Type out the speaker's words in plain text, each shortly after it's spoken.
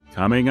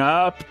Coming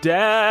up,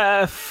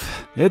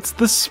 death. It's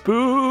the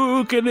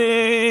spookening.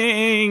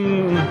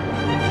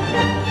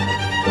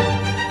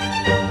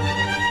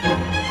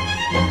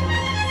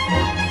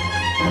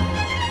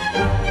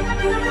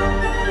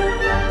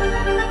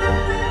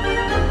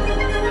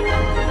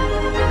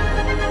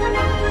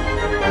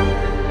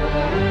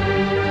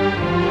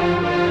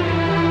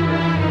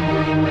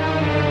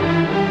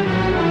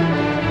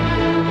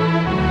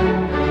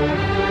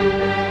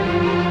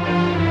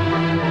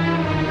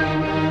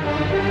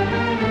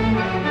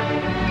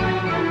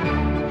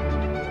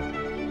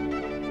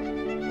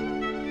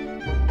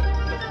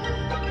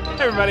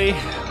 Hey everybody,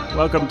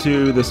 welcome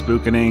to the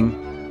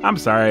Spookening. I'm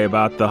sorry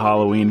about the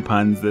Halloween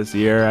puns this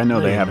year. I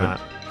know they haven't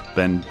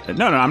been...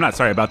 No, I'm not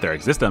sorry about their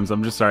existence.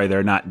 I'm just sorry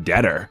they're not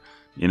deader,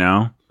 you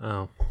know?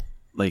 Oh.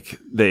 Like,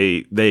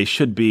 they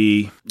should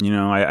be, you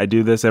know, I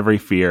do this every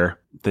fear.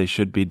 They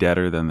should be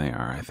deader than they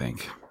are, I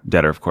think.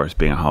 Deader, of course,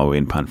 being a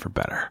Halloween pun for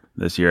better.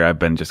 This year I've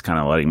been just kind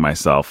of letting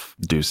myself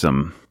do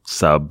some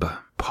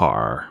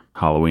subpar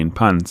Halloween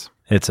puns.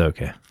 It's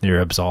okay. You're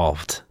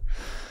absolved.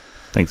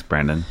 Thanks,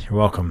 Brandon. You're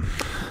welcome.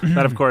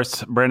 That, of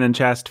course, Brendan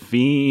Chast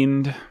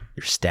Fiend.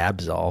 You're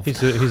stab-solved.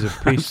 He's a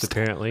priest,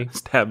 apparently.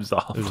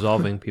 Stab-solved.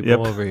 Absolving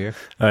people over here.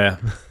 Oh,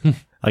 yeah.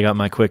 I got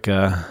my quick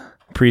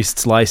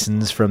priest's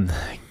license from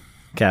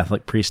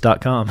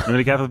CatholicPriest.com. You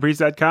went to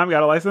CatholicPriest.com?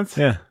 Got a license?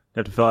 Yeah. You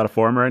have to fill out a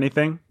form or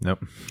anything?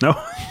 Nope.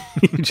 No?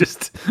 You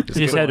just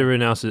He just had to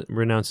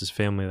renounce his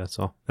family, that's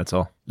all. That's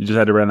all. You just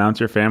had to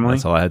renounce your family?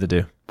 That's all I had to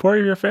do. For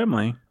your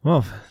family.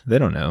 Well, they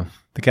don't know.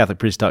 The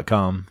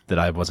CatholicPriest.com that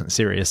I wasn't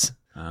serious.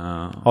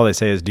 Oh. All they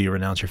say is, do you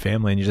renounce your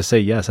family? And you just say,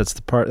 yes, that's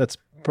part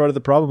of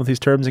the problem with these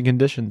terms and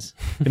conditions.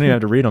 You don't even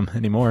have to read them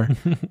anymore.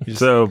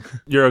 So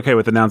you're okay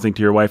with announcing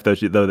to your wife, though,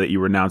 that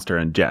you renounced her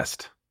in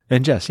jest?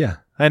 In jest, yeah.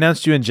 I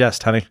announced you in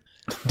jest, honey.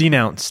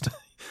 Denounced.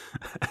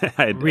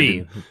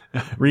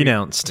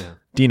 Renounced. Yeah.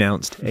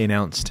 Denounced.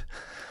 Announced.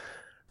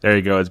 There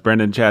you go. It's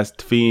Brendan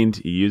Chast Fiend.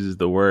 He uses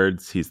the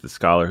words. He's the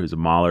scholar who's a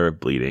mauler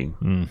of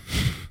bleeding.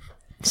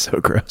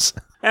 So gross.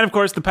 And, of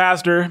course, the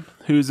pastor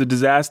who's a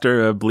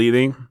disaster of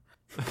bleeding.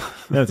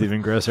 That's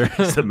even grosser.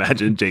 Just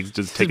imagine Jake's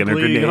just taking a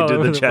bleeding grenade all to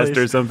over the the chest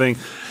place. or something.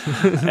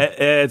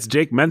 It's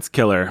Jake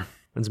Mentzkiller.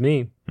 That's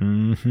me.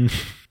 Mm-hmm.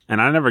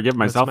 And I never give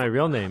That's myself... my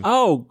real name.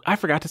 Oh, I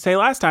forgot to say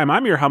last time,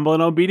 I'm your humble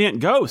and obedient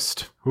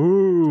ghost.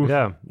 Ooh.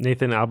 Yeah,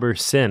 Nathan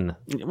Albersin.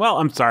 Well,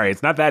 I'm sorry.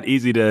 It's not that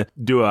easy to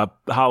do a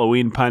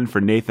Halloween pun for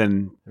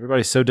Nathan.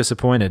 Everybody's so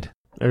disappointed.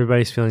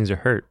 Everybody's feelings are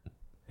hurt.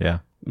 Yeah.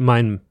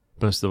 Mine,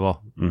 most of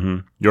all.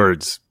 Mm-hmm.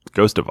 Yours,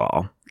 ghost of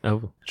all.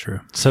 Oh,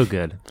 True. so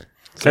good.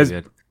 So Guys,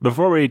 good.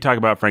 before we talk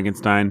about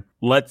Frankenstein,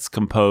 let's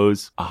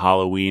compose a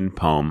Halloween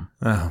poem.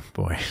 Oh,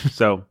 boy.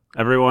 So,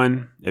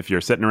 everyone, if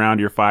you're sitting around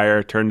your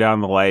fire, turn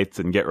down the lights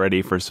and get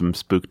ready for some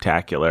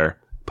spooktacular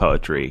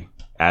poetry.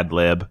 Ad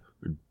lib,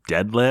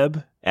 dead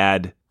lib,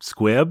 ad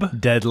squib,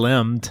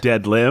 Dead-limbed.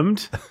 dead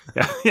limbed.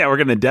 Yeah, we're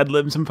going to dead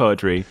limb some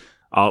poetry.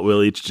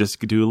 We'll each just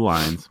do the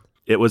lines.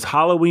 It was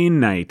Halloween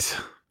night,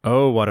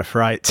 Oh, what a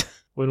fright.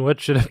 When what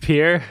should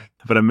appear?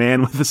 but a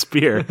man with a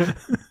spear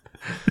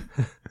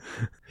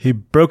He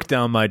broke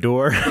down my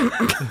door.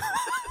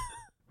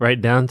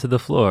 Right down to the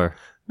floor.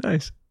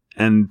 Nice.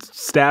 and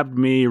stabbed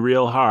me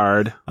real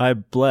hard I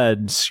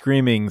bled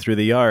screaming through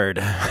the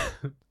yard.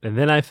 And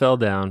then I fell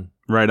down.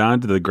 right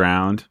onto the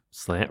ground.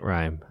 Slant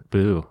rhyme.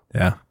 Boo.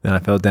 Yeah. Then I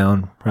fell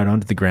down right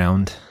onto the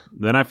ground.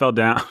 Then I fell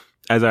down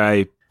as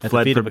I At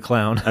fled the feet from of a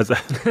clown.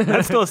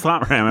 That's still a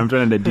slant rhyme. I'm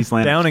trying to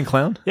deslant. Down and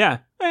clown? Yeah.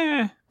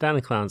 Down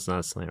and clown's not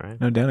a slant rhyme.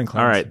 No, down and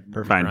clown. All right.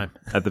 Perfect Fine. rhyme.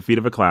 At the feet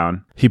of a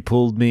clown. He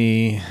pulled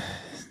me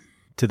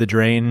to the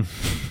drain.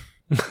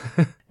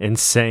 And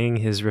sang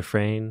his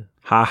refrain.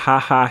 Ha ha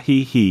ha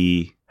he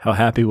he. How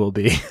happy we'll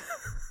be.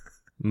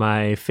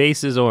 My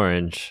face is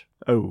orange.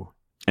 Oh.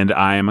 And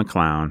I am a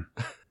clown.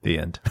 The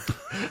end.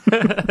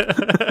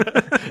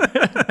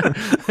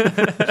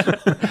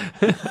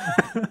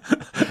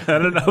 I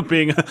don't know,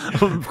 being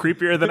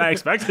creepier than I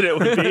expected it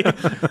would be.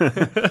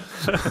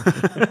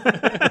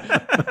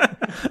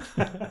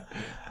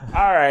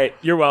 All right.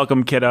 You're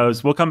welcome,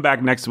 kiddos. We'll come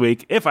back next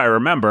week, if I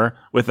remember,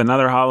 with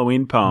another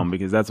Halloween poem,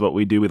 because that's what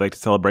we do. We like to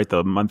celebrate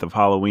the month of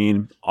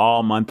Halloween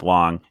all month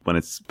long when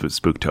it's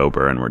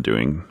Spooktober and we're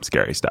doing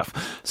scary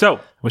stuff. So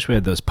Wish we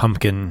had those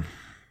pumpkin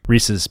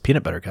Reese's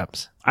peanut butter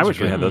cups. I wish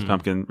we had those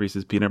pumpkin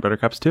Reese's peanut butter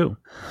cups too.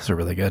 Those are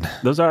really good.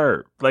 Those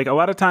are, like, a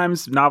lot of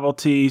times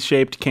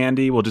novelty-shaped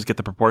candy will just get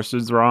the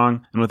proportions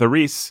wrong. And with a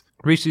Reese,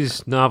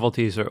 Reese's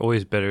novelties are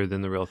always better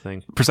than the real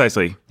thing.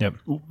 precisely. Yep.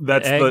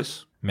 That's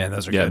Eggs. Man,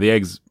 those are yeah, good. the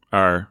eggs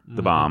are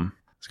the bomb.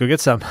 Let's go get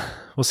some.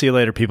 We'll see you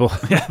later, people.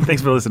 Yeah,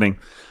 thanks for listening.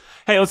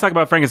 Hey, let's talk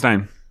about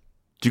Frankenstein.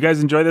 Did you guys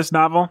enjoy this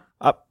novel?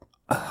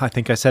 I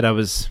think I said I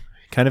was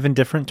kind of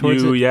indifferent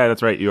towards it. Yeah,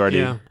 that's right. You already.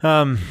 Yeah.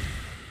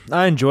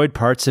 I enjoyed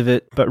parts of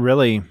it, but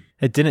really,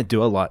 it didn't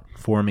do a lot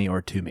for me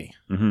or to me.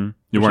 Mm-hmm.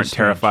 You Which weren't is strange.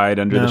 terrified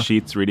under No. the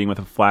sheets reading with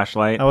a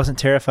flashlight? I wasn't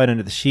terrified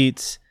under the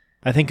sheets.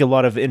 I think a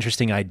lot of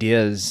interesting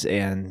ideas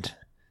and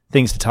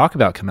things to talk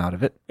about come out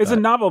of it. It's a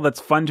novel that's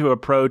fun to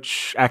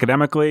approach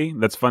academically,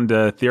 that's fun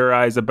to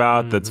theorize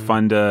about, that's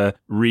fun to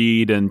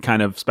read and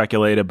kind of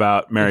speculate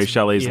about Mary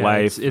Shelley's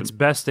life. It's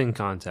best in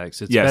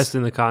context. It's Yes. best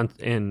in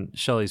in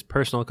Shelley's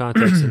personal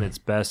context, and it's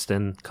best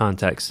in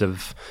context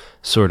of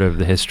sort of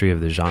the history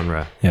of the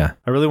genre. Yeah.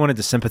 I really wanted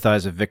to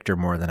sympathize with Victor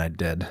more than I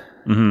did.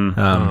 Mm-hmm.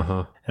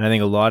 And I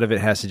think a lot of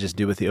it has to just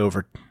do with the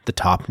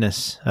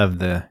over-the-topness of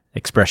the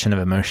expression of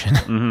emotion.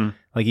 Mm-hmm.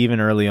 Like even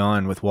early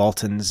on with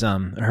Walton's,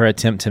 her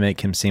attempt to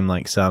make him seem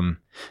like some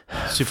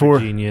Super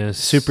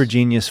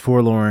genius,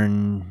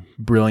 forlorn,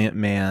 brilliant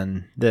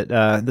man. That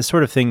the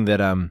sort of thing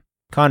that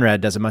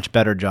Conrad does a much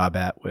better job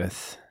at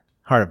with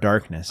Heart of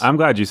Darkness. I'm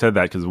glad you said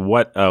that, because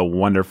what a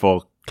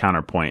wonderful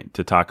counterpoint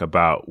to talk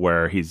about,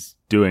 where he's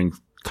doing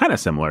kind of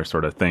similar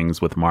sort of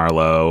things with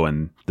Marlowe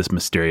and this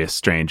mysterious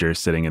stranger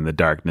sitting in the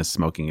darkness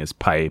smoking his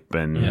pipe,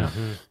 and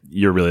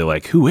you're really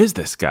like, who is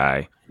this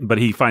guy? But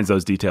he finds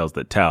those details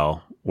that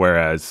tell,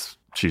 whereas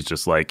she's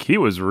just like, he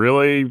was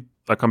really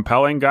a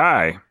compelling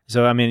guy.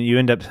 So, I mean, you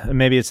end up,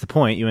 maybe it's the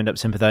point, you end up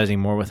sympathizing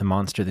more with a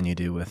monster than you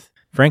do with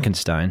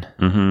Frankenstein.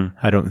 Mm-hmm.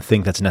 I don't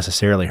think that's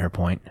necessarily her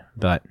point,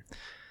 but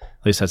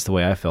at least that's the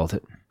way I felt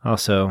it.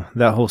 Also,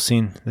 that whole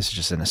scene, this is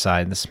just an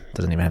aside, this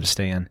doesn't even have to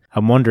stay in.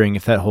 I'm wondering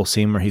if that whole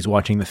scene where he's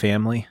watching the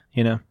family,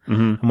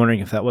 I'm wondering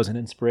if that was an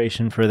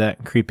inspiration for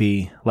that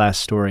creepy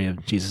last story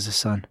of Jesus'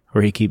 son,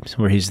 where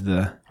he's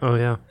the... Oh,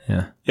 yeah.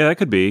 Yeah. Yeah, that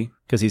could be.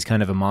 Because he's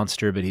kind of a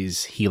monster, but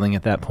he's healing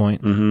at that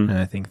point. Mm-hmm. And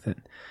I think that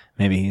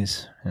maybe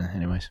he's...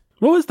 anyways.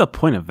 What was the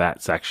point of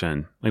that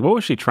section? Like, what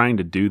was she trying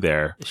to do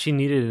there? She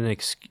needed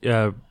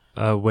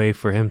a way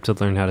for him to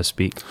learn how to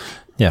speak.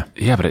 Yeah.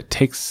 Yeah, but it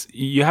takes...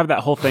 You have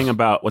that whole thing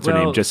about, what's her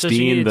name? so she Justine,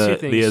 needed two the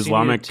things. She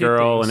Islamic needed two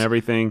girl things. and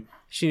everything.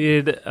 She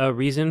needed a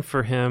reason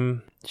for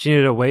him. She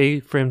needed a way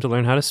for him to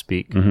learn how to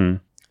speak. Mm-hmm.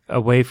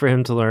 A way for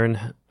him to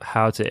learn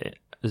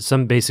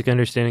some basic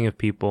understanding of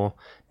people,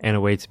 and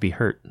a way to be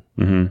hurt.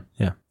 Mm-hmm.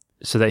 Yeah.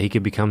 So that he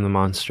could become the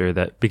monster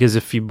because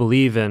if you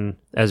believe in,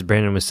 as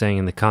Brandon was saying,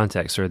 in the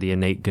context or the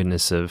innate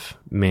goodness of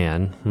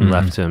man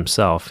left to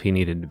himself, he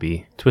needed to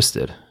be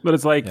twisted. But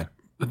it's like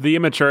the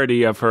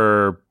immaturity of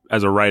her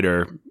as a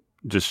writer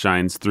just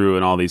shines through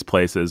in all these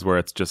places where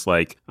it's just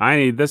like, I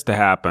need this to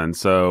happen.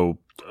 So,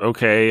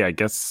 okay, I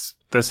guess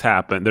this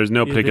happened. There's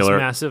no particular...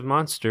 This massive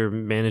monster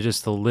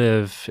manages to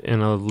live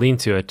in a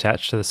lean-to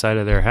attached to the side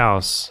of their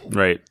house.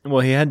 Right. Well,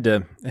 he had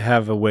to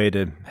have a way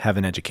to have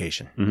an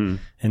education. Mm-hmm.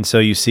 And so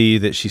you see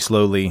that she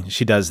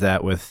does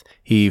that with,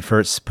 he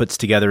first puts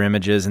together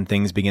images and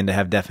things begin to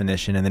have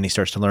definition, and then he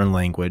starts to learn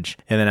language.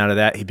 And then out of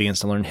that, he begins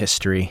to learn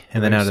history.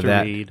 And then out of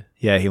that,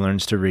 he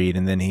learns to read.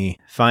 And then he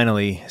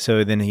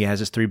has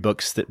his 3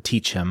 books that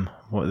teach him.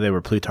 They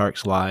were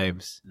Plutarch's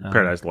Lives.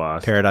 Paradise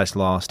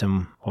Lost.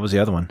 And what was the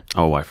other one?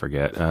 Oh, I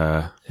forget.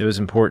 It was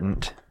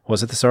important.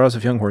 Was it The Sorrows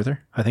of Young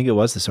Werther? I think it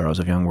was The Sorrows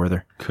of Young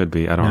Werther. Could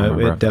be. I don't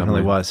remember. It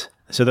definitely was.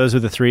 So those are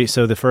the 3.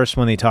 So the first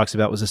one he talks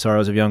about was The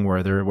Sorrows of Young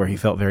Werther, where he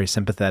felt very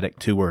sympathetic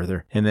to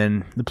Werther. And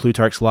then the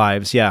Plutarch's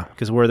Lives,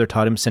 because Werther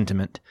taught him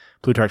sentiment.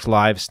 Plutarch's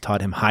Lives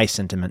taught him high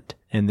sentiment.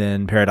 And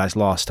then Paradise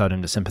Lost taught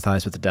him to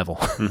sympathize with the devil,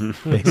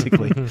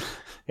 basically.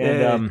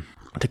 And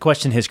to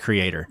question his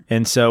creator.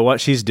 And so what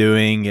she's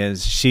doing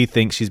is she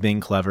thinks she's being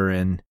clever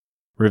and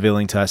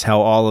revealing to us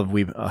how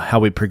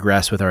we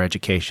progress with our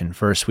education.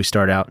 First, we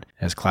start out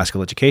as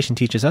classical education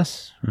teaches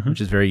us, which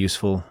is very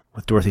useful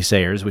with Dorothy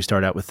Sayers. We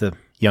start out with the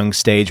young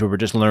stage where we're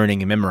just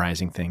learning and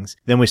memorizing things.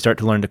 Then we start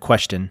to learn to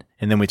question,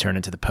 and then we turn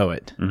into the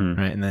poet,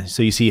 right? And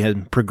so you see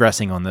him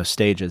progressing on those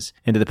stages.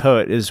 Into the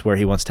poet is where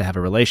he wants to have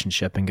a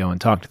relationship and go and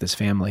talk to this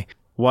family.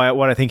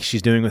 What I think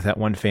she's doing with that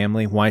one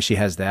family, why she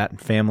has that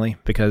family,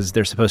 because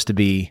they're supposed to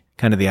be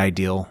kind of the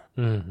ideal.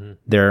 Mm-hmm.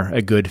 They're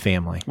a good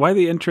family. Why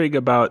the intrigue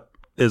about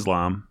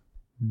Islam?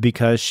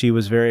 Because she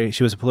was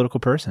a political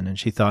person, and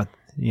she thought,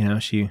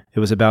 it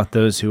was about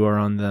those who are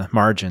on the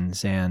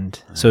margins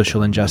and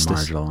social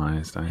injustice.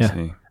 Marginalized, I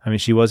see. I mean,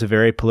 she was a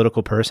very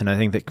political person. I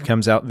think that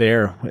comes out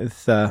there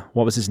with,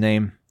 what was his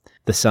name?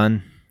 The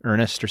son,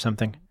 Ernest or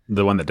something?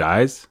 The one that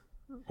dies?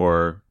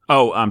 Or...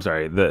 Oh, I'm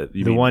sorry. The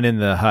one in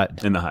the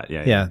hut. In the hut,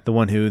 yeah. Yeah, the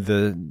one who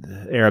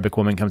the Arabic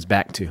woman comes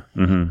back to.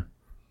 Mm-hmm.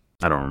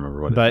 I don't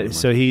remember what. But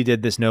so he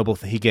did this noble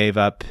thing. He gave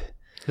up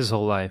his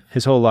whole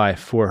life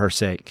for her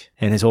sake,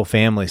 and his whole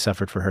family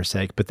suffered for her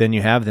sake. But then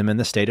you have them in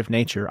the state of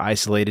nature,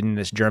 isolated in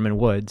this German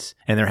woods,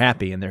 and they're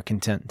happy and they're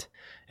content.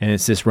 And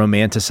it's this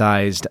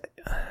romanticized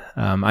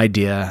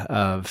idea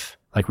of,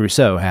 like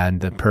Rousseau had,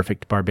 the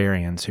perfect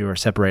barbarians who are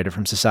separated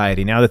from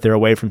society. Now that they're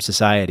away from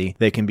society,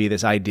 they can be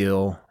this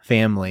ideal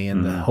family,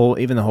 and the whole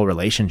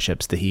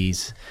relationships that he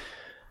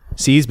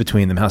sees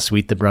between them, how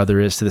sweet the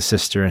brother is to the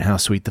sister and how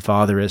sweet the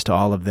father is to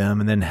all of them.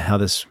 And then how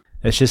it's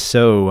just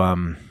so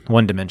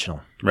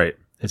one-dimensional. Right.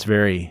 It's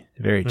very,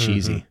 very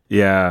cheesy.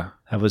 Yeah.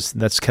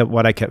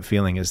 What I kept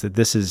feeling is that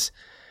this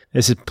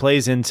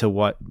plays into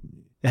what,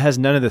 it has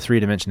none of the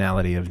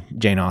three-dimensionality of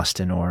Jane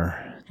Austen or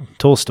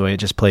Tolstoy. It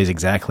just plays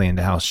exactly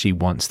into how she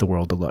wants the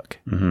world to look.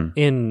 Mm-hmm.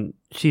 And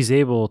she's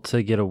able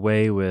to get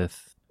away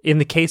with, in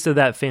the case of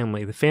that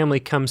family, the family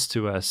comes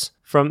to us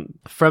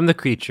from the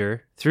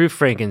creature through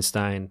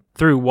Frankenstein,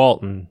 through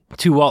Walton,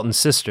 to Walton's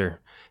sister.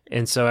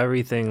 And so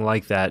everything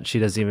like that, she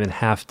doesn't even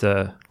have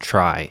to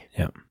try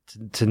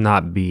to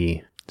not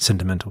be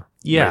sentimental.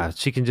 Yeah, Right.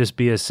 she can just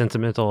be as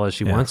sentimental as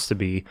she wants to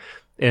be.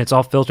 And it's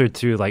all filtered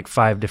through like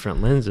 5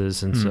 different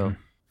lenses. And so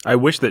I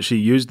wish that she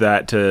used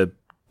that to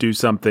do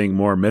something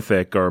more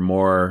mythic or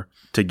more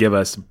to give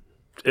us.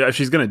 If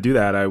she's going to do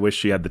that, I wish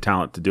she had the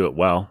talent to do it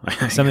well.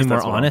 Something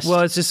more honest.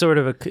 well, it's just sort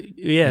of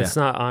it's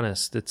not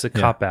honest. It's a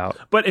cop out.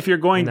 But if you're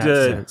going In that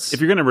to sense.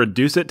 if you're going to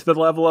reduce it to the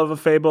level of a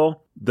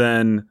fable,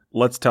 then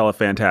let's tell a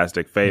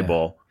fantastic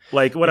fable.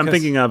 Like what I'm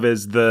Because- thinking of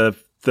is the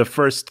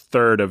first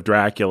third of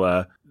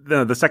Dracula.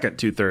 The second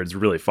 2/3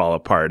 really fall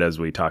apart as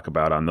we talk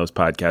about on those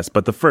podcasts,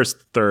 but the first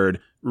third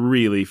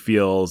really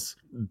feels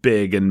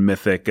big and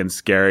mythic and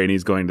scary, and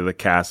he's going to the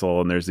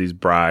castle and there's these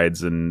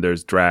brides and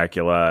there's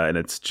Dracula, and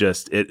it's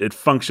just it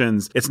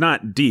functions. It's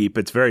not deep,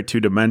 it's very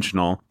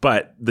two-dimensional,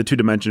 but the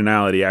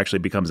two-dimensionality actually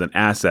becomes an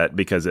asset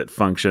because it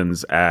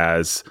functions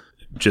as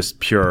just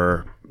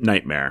pure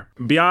nightmare.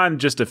 Beyond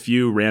just a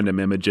few random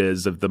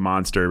images of the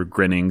monster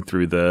grinning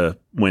through the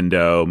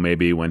window,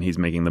 maybe when he's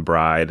making the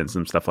bride and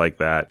some stuff like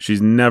that, she's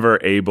never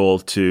able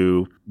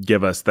to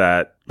give us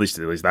that, at least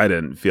I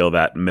didn't feel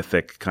that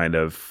mythic kind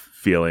of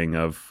feeling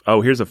of,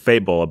 oh, here's a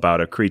fable about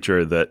a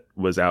creature that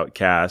was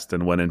outcast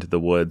and went into the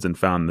woods and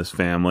found this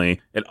family.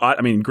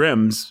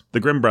 The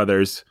Grimm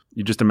brothers,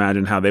 you just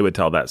imagine how they would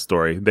tell that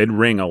story. They'd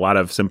wring a lot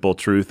of simple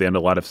truth and a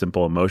lot of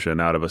simple emotion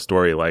out of a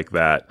story like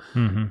that.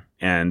 Mm-hmm.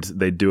 And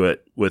they do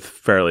it with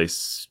fairly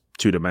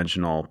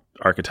two-dimensional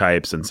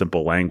archetypes and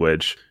simple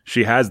language.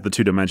 She has the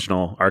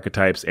two-dimensional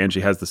archetypes and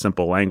she has the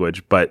simple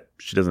language, but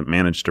she doesn't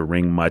manage to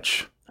wring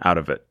much out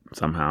of it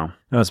somehow.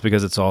 No, it's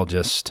because it's all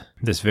just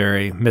this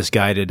very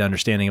misguided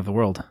understanding of the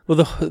world. Well,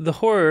 the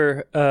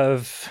horror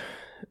of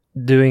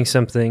doing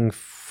something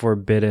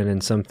forbidden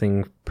and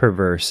something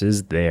perverse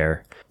is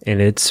there. And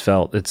it's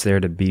there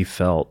to be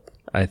felt,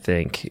 I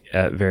think,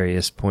 at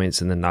various points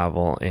in the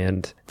novel.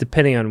 And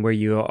depending on where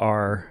you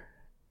are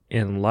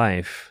in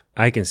life,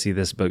 I can see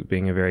this book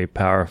being a very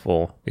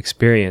powerful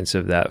experience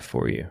of that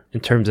for you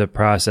in terms of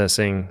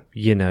processing,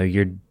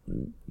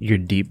 your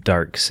deep,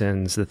 dark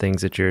sins, the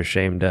things that you're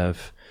ashamed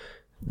of,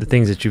 the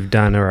things that you've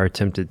done or are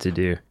tempted to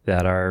do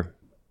that are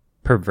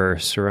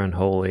perverse or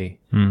unholy,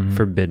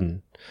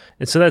 forbidden.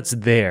 And so that's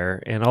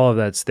there, and all of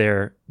that's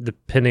there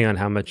depending on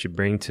how much you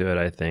bring to it,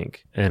 I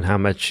think, and how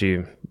much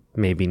you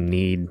maybe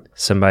need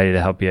somebody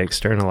to help you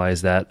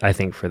externalize that. I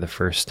think for the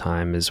first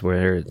time is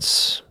where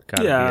it's got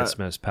to be its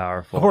most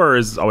powerful. Horror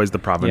is always the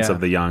province Yeah.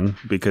 of the young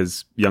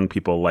because young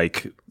people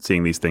like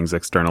seeing these things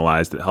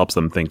externalized. It helps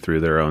them think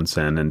through their own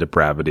sin and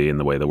depravity and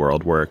the way the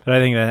world works. But I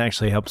think that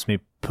actually helps me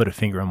put a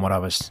finger on what I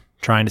was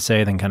trying to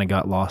say, then kind of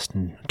got lost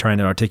in trying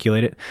to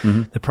articulate it.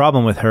 Mm-hmm. The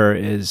problem with her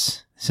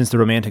is, since the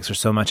Romantics are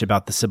so much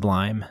about the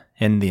sublime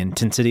and the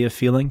intensity of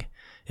feeling,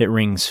 it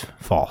rings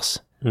false.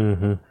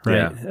 Mm-hmm. Right.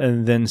 Yeah.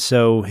 And then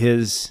so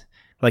his,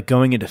 like,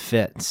 going into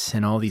fits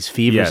and all these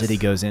fevers Yes. that he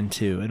goes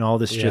into and all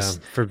this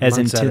just for as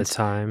months at a intense.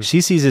 time. She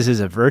sees this as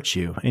a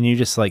virtue, and you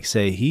just like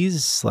say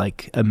he's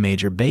like a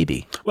major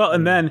baby. Well,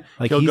 and then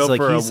Like he'll he's go like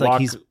for he's a walk.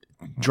 like he's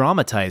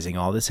dramatizing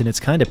all this, and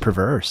it's kind of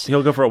perverse.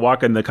 He'll go for a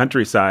walk in the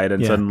countryside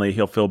and Yeah. suddenly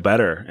he'll feel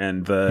better.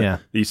 And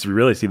you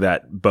really see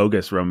that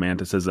bogus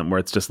romanticism where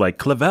it's just like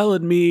Clavel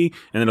and me. And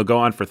then it'll go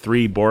on for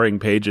 3 boring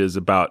pages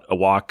about a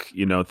walk,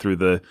 through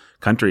the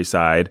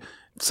countryside.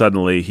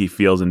 Suddenly he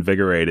feels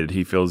invigorated.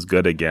 He feels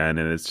good again.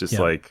 And it's just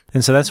like,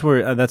 And so that's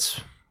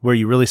where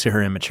you really see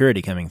her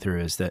immaturity coming through,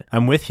 is that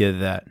I'm with you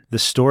that the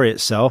story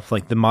itself,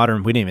 like we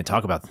didn't even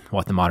talk about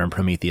what the modern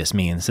Prometheus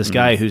means. This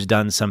guy who's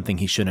done something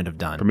he shouldn't have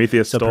done.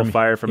 Prometheus So stole Prome-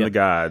 fire from yeah. the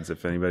gods,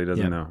 if anybody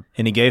doesn't Yeah. know.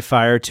 And he gave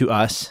fire to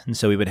us, and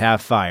so we would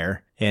have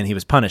fire, and he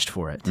was punished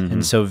for it.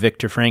 And so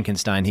Victor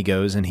Frankenstein, he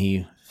goes and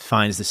he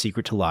finds the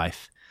secret to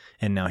life,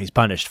 and now he's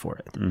punished for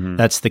it.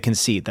 That's the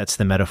conceit. That's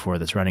the metaphor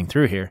that's running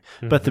through here.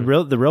 But the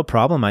real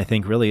problem, I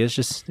think, really is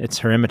just it's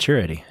her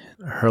immaturity,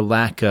 her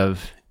lack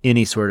of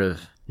any sort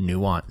of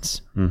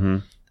nuance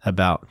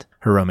about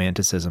her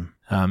romanticism.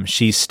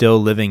 She's still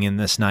living in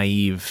this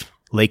naive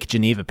Lake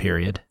Geneva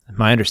period.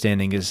 My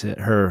understanding is that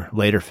her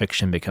later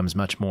fiction becomes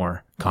much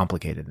more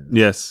complicated.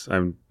 Yes,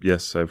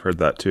 I've heard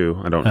that too.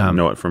 I don't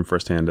know it from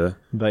firsthand.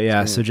 But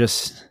yeah, so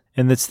just,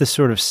 and it's this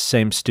sort of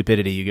same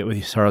stupidity you get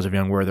with Sorrows of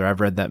Young Werther.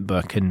 I've read that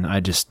book, and I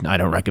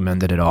don't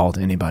recommend it at all to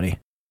anybody.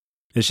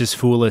 It's just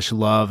foolish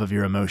love of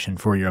your emotion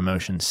for your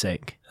emotion's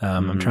sake.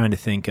 I'm trying to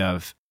think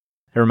of,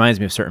 it reminds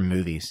me of certain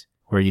movies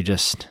where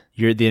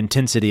the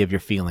intensity of your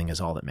feeling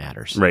is all that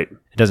matters. Right.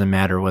 It doesn't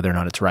matter whether or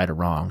not it's right or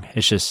wrong.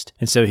 It's just,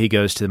 and so he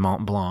goes to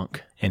Mont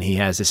Blanc and he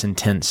has this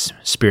intense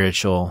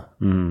spiritual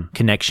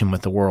connection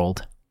with the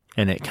world,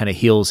 and it kind of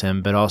heals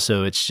him, but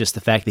also it's just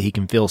the fact that he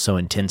can feel so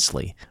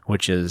intensely,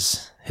 which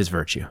is his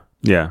virtue.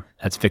 Yeah.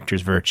 That's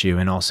Victor's virtue,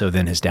 and also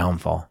then his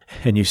downfall.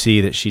 And you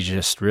see that she's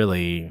just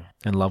really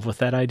in love with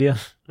that idea.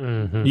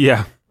 Mm-hmm.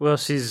 Yeah. Well,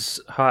 she's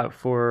hot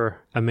for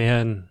a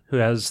man who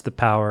has the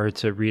power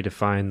to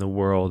redefine the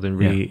world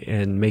and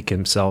and make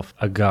himself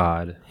a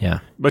god. Yeah.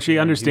 But she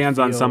understands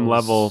on some feels-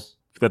 level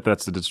that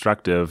that's a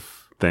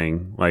destructive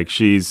thing. Like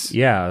she's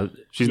not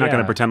going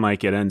to pretend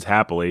like it ends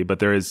happily, but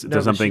there's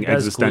something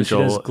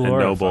existential and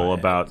noble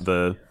about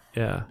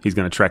he's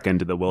going to trek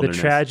into the wilderness.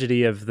 The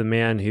tragedy of the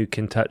man who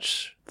can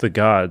touch the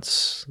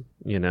gods,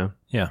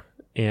 Yeah.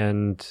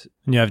 And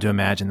you have to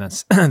imagine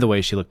that's the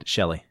way she looked at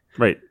Shelley.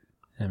 Right.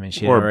 I mean,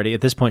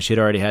 at this point, she had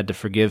already had to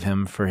forgive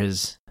him for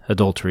his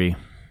adultery,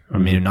 or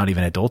maybe not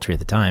even adultery at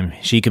the time.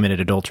 She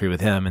committed adultery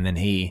with him, and then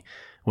he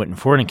went and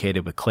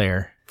fornicated with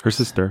Claire. Her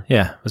sister.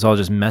 Yeah, it was all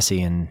just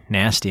messy and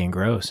nasty and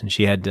gross. And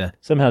she had to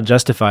somehow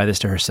justify this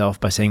to herself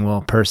by saying,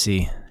 well,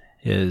 Percy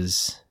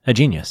is a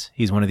genius.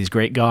 He's one of these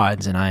great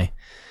gods, and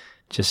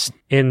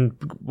And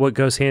what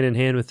goes hand in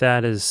hand with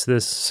that is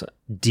this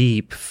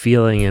deep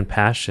feeling and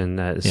passion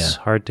that is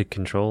hard to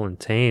control and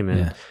tame,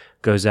 and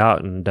goes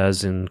out and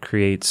does and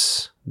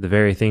creates the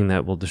very thing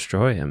that will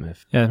destroy him.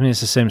 I mean,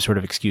 it's the same sort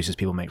of excuses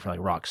people make for like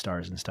rock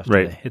stars and stuff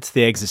today. It's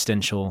the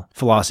existential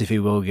philosophy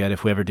we'll get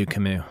if we ever do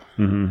Camus.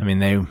 Mm-hmm. I mean,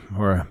 they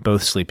were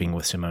both sleeping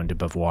with Simone de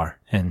Beauvoir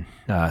and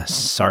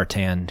Sartre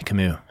and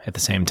Camus at the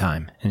same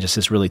time, and just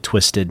this really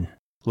twisted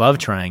love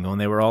triangle,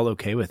 and they were all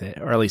okay with it,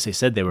 or at least they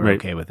said they were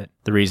okay with it.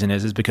 The reason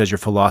is because your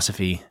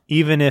philosophy,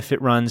 even if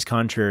it runs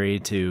contrary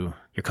to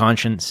your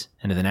conscience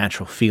and to the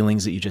natural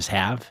feelings that you just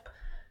have,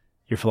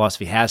 your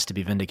philosophy has to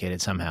be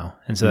vindicated somehow.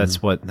 And so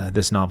that's what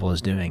this novel is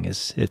doing.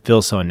 Is it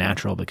feels so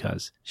unnatural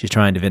because she's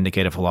trying to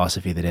vindicate a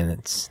philosophy that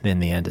in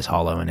the end is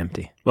hollow and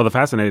empty. Well, the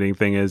fascinating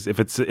thing is if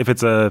it's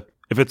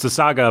a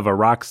saga of a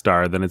rock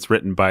star, then it's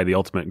written by the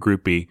ultimate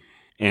groupie,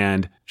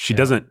 and she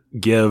doesn't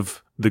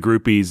give the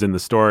groupies in the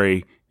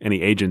story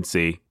any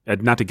agency.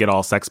 Not to get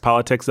all sex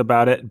politics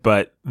about it,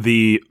 but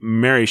the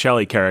Mary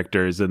Shelley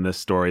characters in this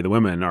story, the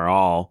women, are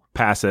all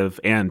passive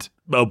and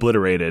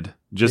obliterated,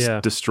 just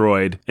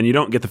destroyed. And you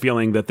don't get the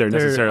feeling that they're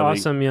necessarily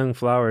awesome young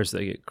flowers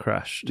that get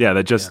crushed. Yeah,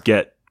 that just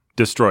get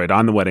destroyed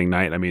on the wedding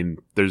night. I mean,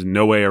 there's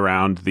no way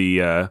around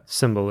the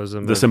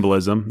symbolism,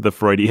 the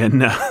Freudian,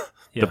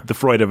 the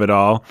Freud of it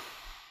all.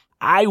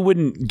 I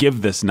wouldn't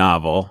give this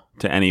novel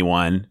to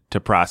anyone to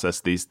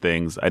process these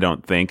things, I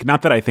don't think.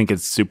 Not that I think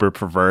it's super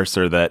perverse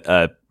or that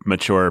a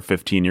mature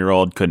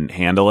 15-year-old couldn't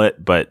handle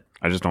it, but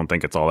I just don't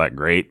think it's all that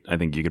great. I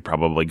think you could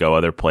probably go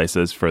other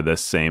places for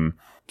this same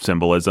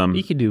symbolism.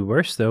 You could do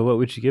worse, though. What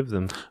would you give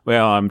them?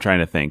 Well, I'm trying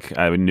to think.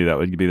 I knew that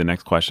would be the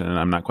next question, and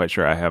I'm not quite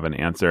sure I have an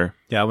answer.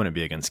 Yeah, I wouldn't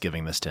be against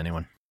giving this to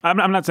anyone.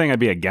 I'm not saying I'd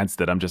be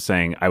against it. I'm just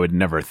saying I would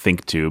never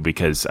think to,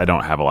 because I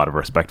don't have a lot of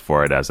respect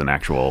for it as an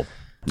actual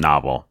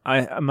novel.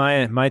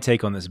 My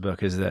take on this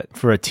book is that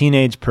for a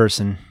teenage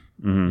person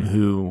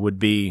who would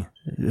be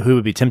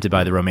tempted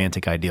by the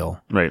romantic ideal,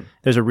 right?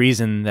 There's a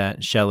reason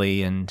that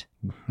Shelley and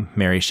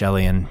Mary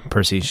Shelley and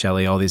Percy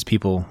Shelley, all these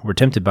people were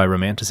tempted by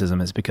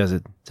romanticism. Is because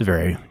it's a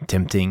very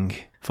tempting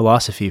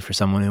philosophy for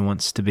someone who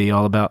wants to be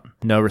all about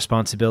no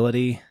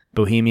responsibility,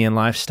 bohemian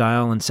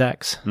lifestyle, and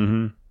sex.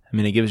 Mm-hmm. I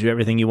mean, it gives you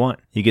everything you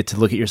want. You get to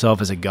look at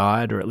yourself as a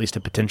god, or at least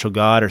a potential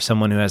god, or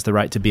someone who has the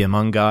right to be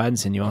among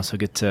gods, and you also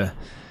get to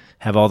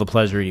have all the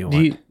pleasure you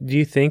want. Do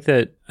you think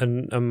that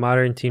a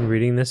modern teen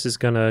reading this is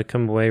going to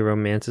come away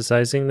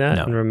romanticizing that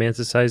and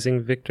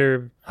romanticizing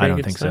Victor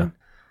Frankenstein?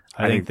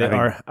 I don't think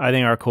so. I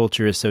think our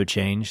culture is so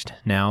changed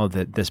now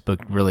that this book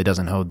really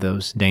doesn't hold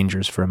those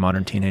dangers for a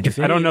modern teenager.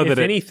 I don't know that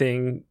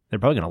anything, they're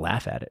probably going to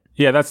laugh at it.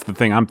 Yeah, that's the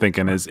thing I'm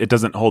thinking is it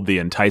doesn't hold the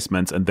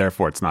enticements, and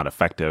therefore it's not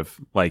effective.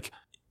 Like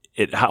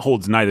it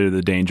holds neither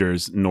the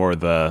dangers nor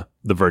the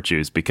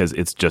virtues, because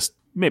it's just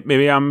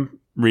maybe I'm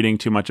reading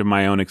too much of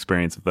my own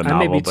experience of the novel.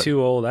 I may be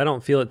too old. I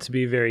don't feel it to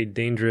be very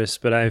dangerous,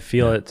 but I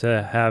feel it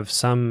to have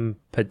some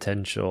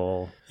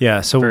potential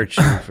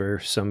virtue for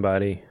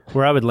somebody.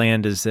 Where I would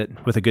land is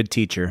that with a good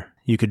teacher,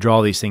 you could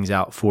draw these things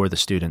out for the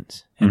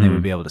students, and they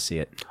would be able to see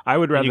it. I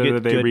would rather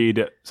that they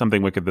read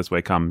Something Wicked This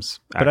Way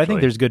Comes, actually. But I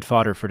think there's good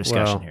fodder for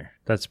discussion here.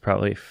 That's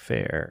probably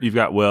fair. You've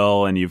got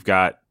Will, and you've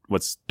got,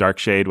 what's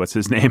Darkshade? What's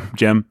his name?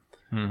 Jim?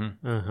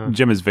 Mm-hmm. Uh-huh.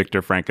 Jim is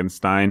Victor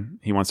Frankenstein.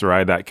 He wants to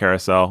ride that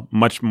carousel.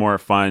 Much more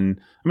fun.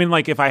 I mean,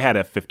 like if I had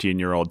a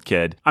 15-year-old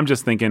kid, I'm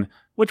just thinking,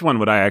 which one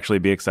would I actually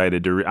be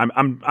excited to read?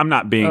 I'm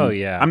not being. Oh,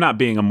 yeah. I'm not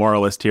being a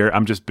moralist here.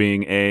 I'm just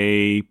being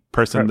a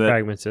person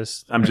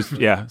pragmatist. I'm just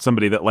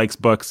somebody that likes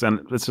books, and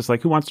it's just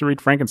like, who wants to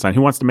read Frankenstein?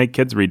 Who wants to make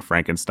kids read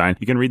Frankenstein?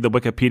 You can read the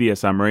Wikipedia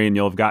summary, and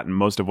you'll have gotten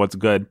most of what's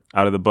good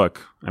out of the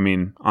book. I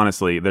mean,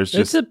 honestly, there's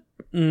just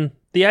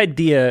the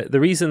idea. The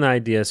reason the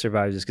idea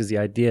survives is because the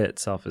idea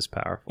itself is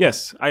powerful.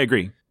 Yes, I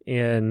agree.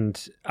 And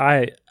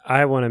I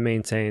want to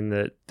maintain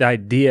that the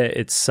idea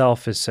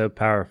itself is so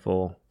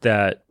powerful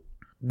that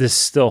this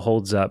still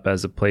holds up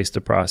as a place to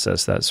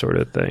process that sort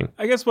of thing.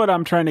 I guess what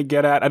I'm trying to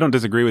get at, I don't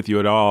disagree with you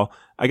at all.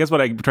 I guess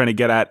what I'm trying to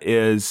get at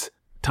is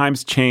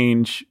times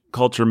change,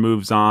 culture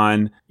moves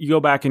on. You go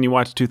back and you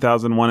watch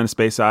 2001 and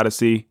Space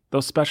Odyssey,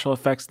 those special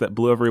effects that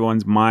blew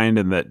everyone's mind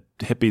and that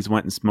hippies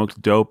went and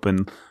smoked dope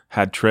and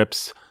had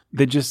trips,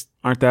 they just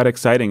aren't that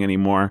exciting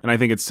anymore. And I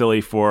think it's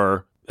silly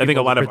for, I think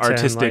a lot of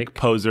artistic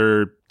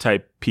poser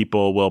type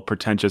people will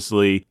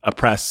pretentiously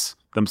oppress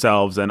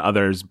themselves and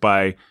others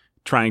by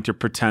trying to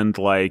pretend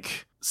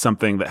like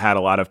something that had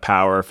a lot of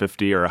power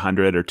 50 or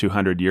 100 or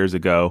 200 years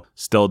ago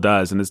still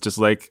does. And it's just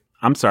like,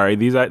 I'm sorry,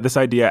 this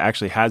idea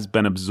actually has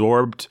been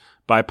absorbed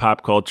by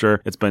pop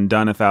culture. It's been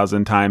done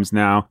 1,000 times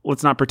now.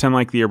 Let's not pretend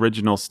like the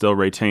original still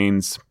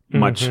retains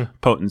much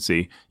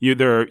potency. You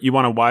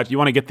want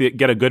to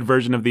get a good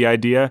version of the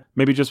idea,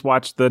 maybe just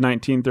watch the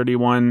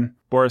 1931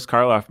 Boris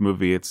Karloff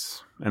movie.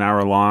 It's an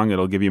hour long.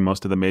 It'll give you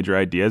most of the major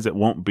ideas. It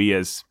won't be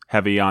as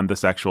heavy on the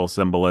sexual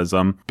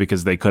symbolism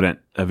because they couldn't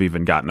have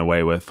even gotten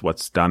away with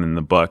what's done in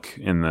the book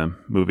in the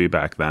movie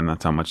back then.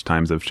 That's how much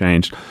times have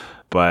changed.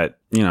 But,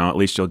 at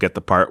least you'll get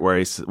the part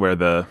where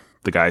the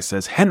guy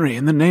says, "Henry,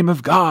 in the name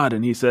of God."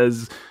 And he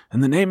says,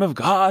 "In the name of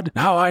God,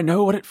 now I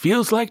know what it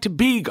feels like to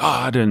be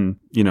God." And,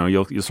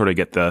 you'll sort of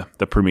get the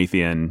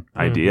Promethean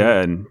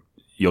idea, and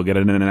you'll get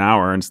it in an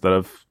hour instead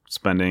of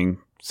spending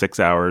 6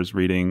 hours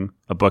reading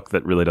a book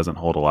that really doesn't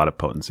hold a lot of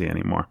potency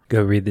anymore.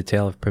 Go read The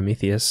Tale of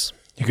Prometheus.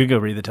 You could go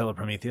read The Tale of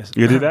Prometheus.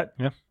 You could do that?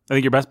 Yeah. I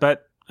think your best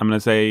bet, I'm going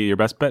to say your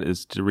best bet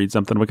is to read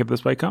Something Wicked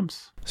This Way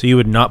Comes. So you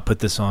would not put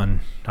this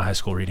on a high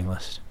school reading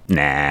list?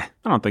 Nah, I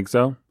don't think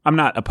so. I'm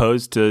not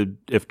opposed to,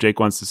 if Jake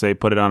wants to say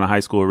put it on a high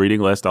school reading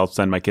list, I'll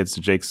send my kids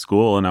to Jake's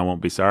school and I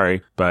won't be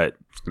sorry. But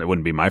it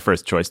wouldn't be my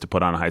first choice to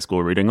put on a high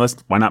school reading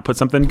list. Why not put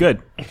something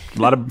good?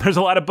 There's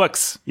a lot of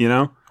books,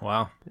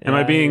 Wow. Am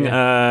I being,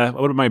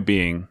 what am I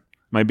being?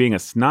 Am I being a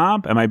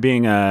snob? Am I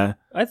being a...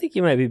 I think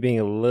you might be being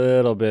a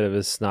little bit of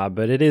a snob,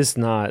 but it is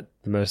not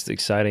the most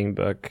exciting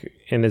book,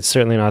 and it's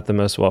certainly not the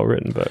most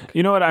well-written book.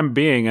 You know what I'm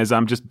being is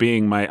I'm just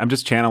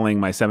channeling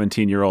my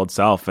 17-year-old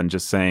self and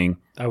just saying...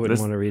 I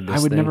wouldn't want to read this.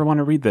 I would never want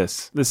to read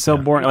this. This is so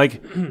boring.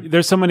 Like,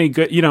 there's so many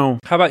good,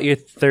 How about your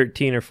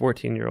 13 or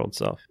 14-year-old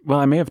self? Well,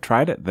 I may have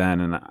tried it then,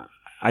 and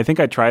I think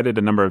I tried it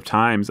a number of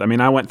times. I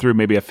mean, I went through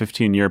maybe a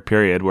 15-year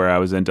period where I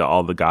was into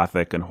all the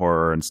gothic and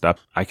horror and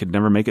stuff. I could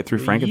never make it through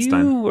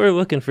Frankenstein. You were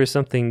looking for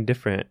something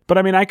different. But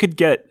I mean,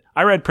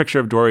 I read Picture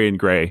of Dorian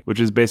Gray, which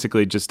is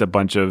basically just a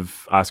bunch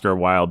of Oscar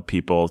Wilde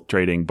people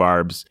trading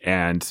barbs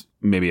and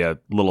maybe a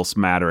little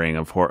smattering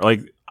of horror.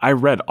 Like, I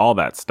read all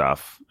that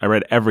stuff. I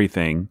read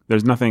everything.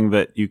 There's nothing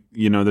that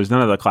there's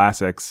none of the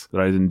classics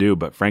that I didn't do,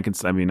 but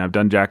Frankenstein, I mean, I've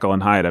done Jekyll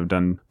and Hyde,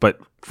 but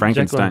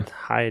Frankenstein. Jekyll and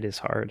Hyde is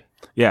hard.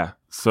 Yeah.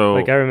 So,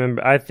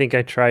 I think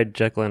I tried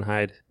Jekyll and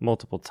Hyde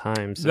multiple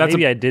times.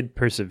 Maybe I did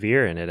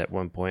persevere in it at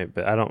one point,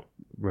 but I don't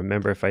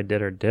remember if I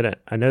did or didn't.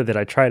 I know that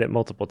I tried it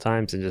multiple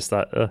times and just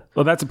thought, ugh.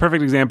 Well, that's a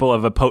perfect example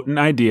of a potent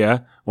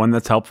idea, one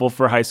that's helpful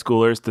for high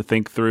schoolers to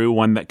think through,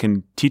 one that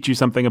can teach you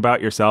something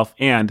about yourself,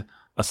 and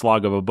a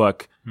slog of a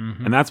book.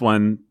 Mm-hmm. And that's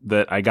one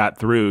that I got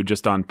through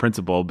just on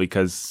principle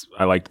because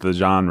I liked the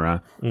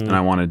genre and I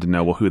wanted to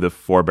know who the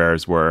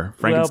forebears were.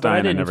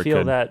 Frankenstein, I never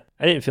could. I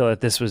didn't feel that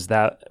this was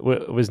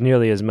was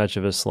nearly as much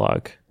of a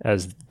slog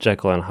as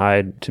Jekyll and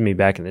Hyde to me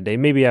back in the day.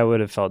 Maybe I would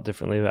have felt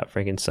differently about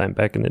Frankenstein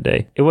back in the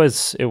day. It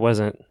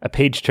wasn't a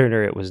page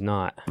turner. It was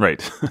not.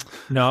 Right.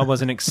 No, I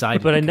wasn't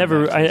excited. But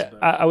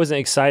I wasn't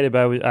excited,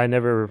 but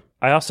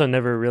I also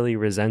never really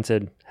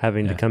resented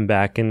having to come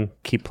back and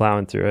keep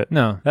plowing through it.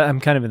 No, I'm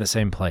kind of in the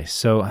same place.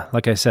 So,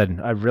 like I said,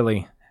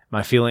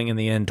 my feeling in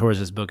the end towards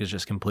this book is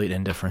just complete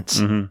indifference.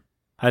 Mm-hmm.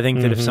 I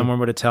think that if someone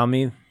were to tell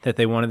me that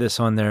they wanted this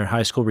on their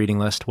high school reading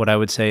list, what I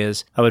would say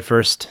is I would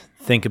first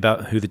think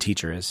about who the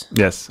teacher is.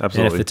 Yes,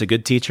 absolutely. And if it's a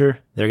good teacher,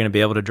 they're going to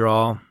be able to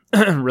draw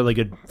really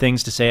good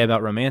things to say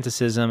about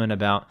romanticism and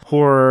about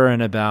horror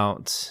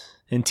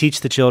and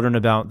teach the children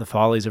about the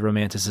follies of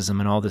romanticism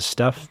and all this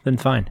stuff, then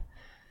fine.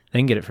 They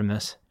can get it from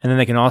this. And then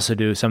they can also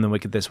do Something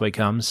Wicked This Way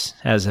Comes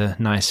as a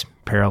nice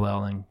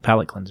parallel and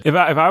palate cleanser. If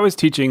I was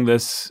teaching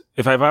this,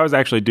 if I was a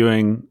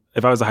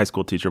high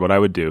school teacher, what I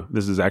would do,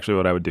 this is actually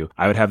what I would do.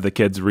 I would have the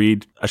kids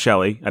read a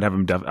Shelley. I'd have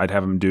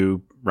them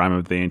do Rime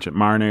of the Ancient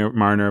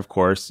Mariner, of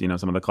course,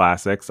 some of the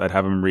classics. I'd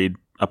have them read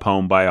a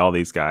poem by all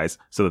these guys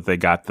so that they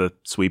got the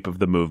sweep of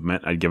the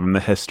movement. I'd give them the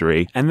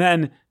history. And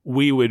then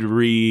we would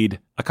read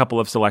a couple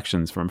of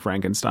selections from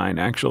Frankenstein,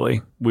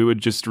 actually. We would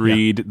just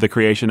read The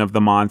Creation of the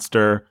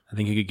Monster. I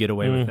think you could get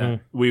away with that.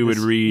 We would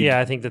read... Yeah,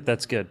 I think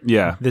that's good.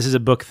 Yeah. This is a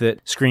book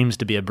that screams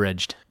to be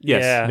abridged.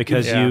 Yes. Yeah,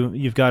 because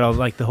you've got all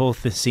the whole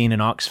scene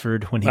in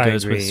Oxford when he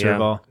goes with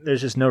Serval. Yeah.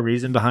 There's just no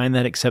reason behind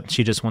that except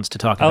she just wants to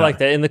talk about it. I like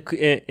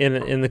that.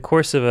 In the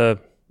course of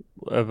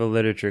a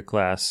literature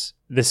class,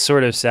 this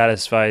sort of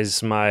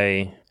satisfies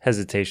my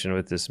hesitation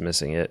with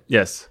dismissing it.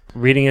 Yes.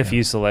 Reading a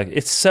few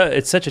it's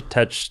such a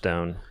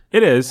touchstone.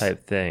 It is.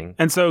 Type thing.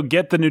 And so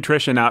get the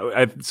nutrition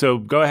out. So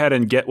go ahead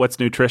and get what's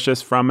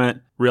nutritious from it.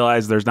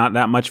 Realize there's not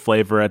that much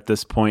flavor at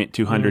this point,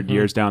 200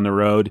 years down the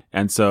road.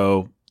 And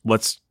so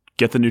let's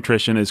get the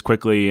nutrition as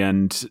quickly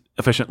and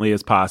efficiently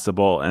as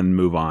possible and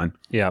move on.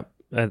 Yeah.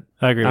 I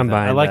agree with that.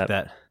 I like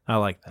that. I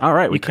like that. All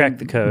right, we cracked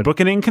the code.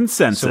 Bookening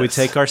consensus. So we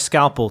take our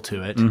scalpel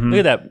to it. Look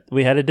at that.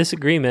 We had a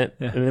disagreement,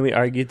 and then we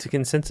argued to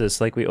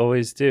consensus like we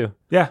always do.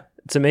 Yeah.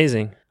 It's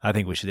amazing. I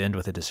think we should end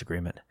with a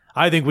disagreement.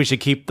 I think we should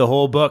keep the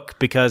whole book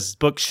because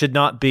books should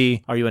not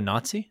be... Are you a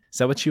Nazi? Is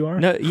that what you are?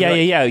 No,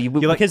 yeah.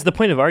 Because the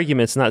point of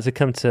argument is not to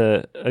come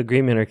to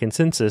agreement or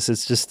consensus.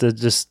 It's just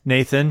to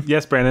Nathan?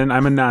 Yes, Brandon,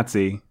 I'm a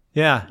Nazi.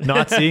 Yeah,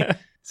 Nazi.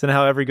 So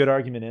how every good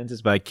argument ends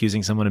is by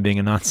accusing someone of being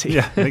a Nazi.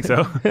 Yeah, I think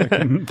so.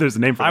 There's a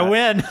name for that. I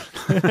win.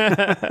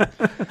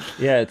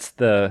 Yeah,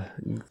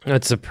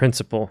 it's a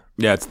principle.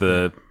 Yeah, it's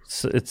the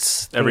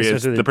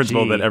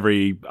principle that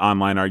every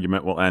online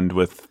argument will end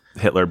with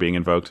Hitler being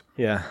invoked.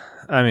 Yeah.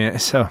 I mean,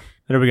 so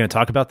are we going to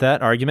talk about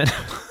that argument?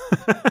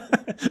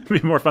 It'd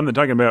be more fun than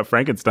talking about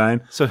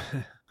Frankenstein. So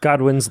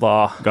Godwin's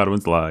Law.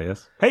 Godwin's Law,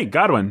 yes. Hey,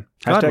 Godwin.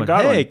 Hashtag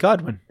Godwin. Hey,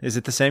 Godwin. Is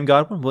it the same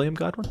Godwin? William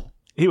Godwin?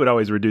 He would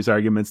always reduce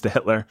arguments to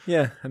Hitler.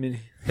 Yeah, I mean,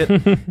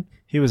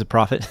 he was a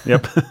prophet.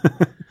 Yep.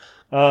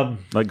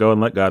 Let go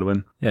and let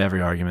Godwin. Yeah,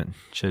 every argument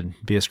should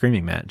be a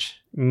screaming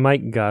match.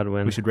 Mike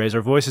Godwin. We should raise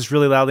our voices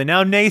really loudly.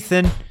 Now,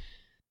 Nathan.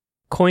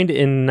 Coined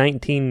in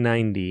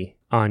 1990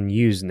 on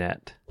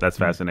Usenet. That's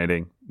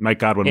fascinating. Mike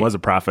Godwin was a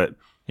prophet.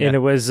 And it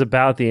was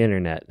about the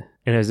internet.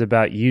 And it was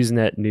about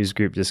Usenet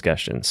newsgroup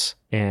discussions.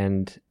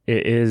 And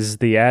it is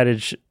the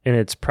adage in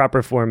its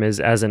proper form is,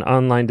 as an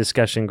online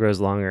discussion grows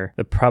longer,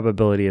 the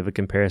probability of a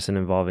comparison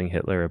involving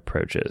Hitler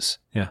approaches.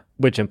 Yeah.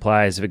 Which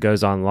implies if it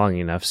goes on long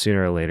enough,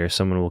 sooner or later,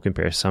 someone will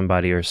compare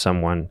somebody or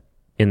someone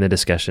in the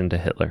discussion to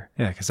Hitler.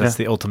 Yeah, because that's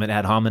the ultimate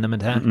ad hominem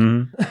attack.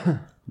 Mm-hmm.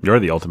 You're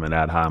the ultimate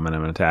ad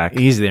hominem attack.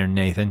 Easy there,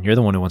 Nathan. You're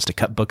the one who wants to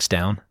cut books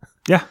down.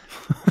 Yeah.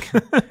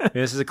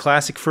 This is a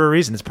classic for a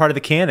reason. It's part of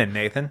the canon,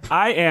 Nathan.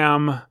 I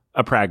am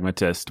a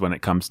pragmatist when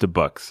it comes to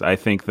books. I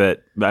think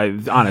that,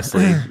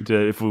 honestly,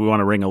 if we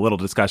want to wring a little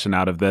discussion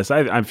out of this,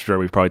 I'm sure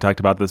we've probably talked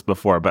about this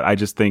before, but I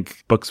just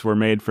think books were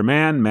made for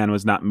man. Man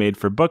was not made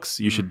for books.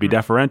 You should be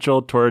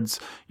deferential towards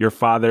your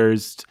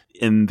fathers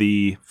in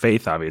the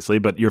faith, obviously,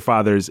 but your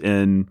fathers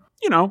in,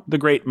 the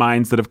great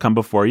minds that have come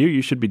before you.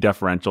 You should be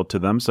deferential to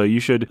them. So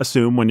you should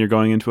assume when you're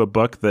going into a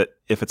book that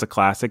if it's a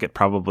classic, it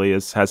probably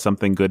has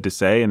something good to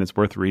say and it's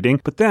worth reading.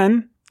 But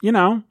then,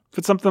 if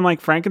it's something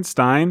like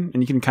Frankenstein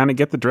and you can kind of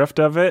get the drift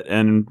of it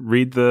and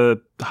read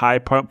the high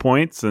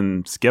points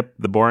and skip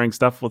the boring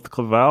stuff with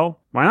Clavel,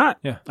 why not?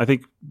 Yeah. I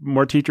think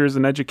more teachers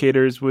and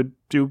educators would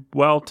do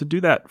well to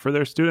do that for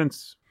their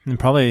students. And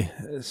probably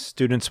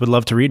students would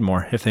love to read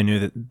more if they knew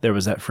that there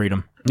was that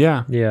freedom.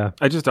 Yeah. Yeah.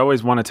 I just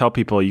always want to tell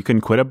people you can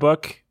quit a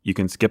book. You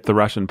can skip the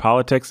Russian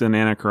politics in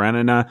Anna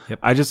Karenina. Yep.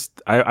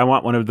 I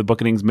want one of the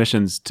Bookening's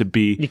missions to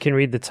be... You can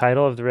read the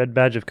title of The Red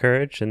Badge of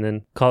Courage and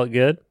then call it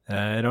good.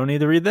 I don't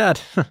need to read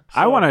that.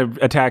 I want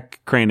to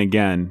attack Crane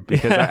again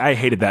because I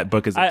hated that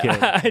book as a kid.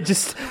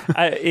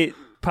 It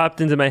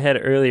popped into my head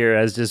earlier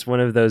as just one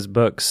of those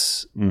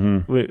books.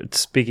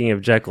 Speaking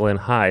of Jekyll and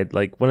Hyde,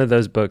 like one of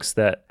those books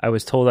that I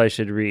was told I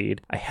should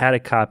read. I had a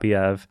copy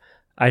of.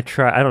 I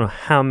don't know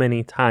how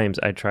many times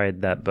I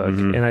tried that book,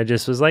 and I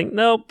just was like,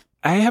 nope.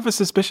 I have a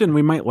suspicion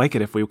we might like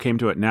it if we came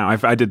to it now.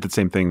 I did the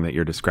same thing that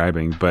you're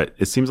describing, but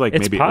it seems like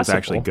maybe it was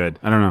actually good.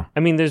 I don't know.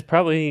 I mean, there's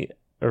probably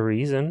a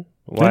reason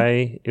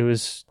why it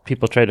was.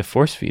 People tried to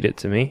force feed it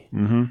to me.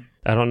 Mm-hmm.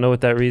 I don't know what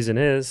that reason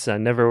is. I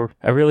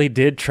really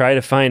did try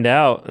to find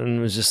out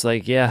and was just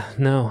like, yeah,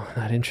 no,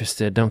 not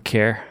interested. Don't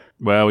care.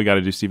 Well, we got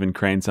to do Stephen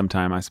Crane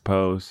sometime, I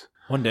suppose.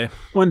 One day.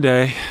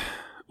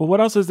 Well,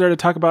 what else is there to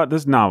talk about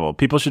this novel?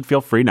 People should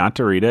feel free not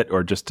to read it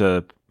or just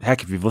to,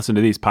 heck, if you've listened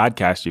to these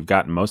podcasts, you've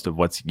gotten most of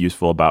what's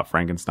useful about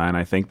Frankenstein,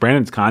 I think.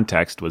 Brandon's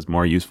context was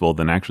more useful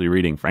than actually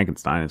reading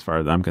Frankenstein as far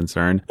as I'm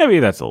concerned. Maybe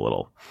that's a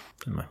little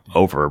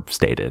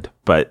overstated,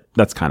 but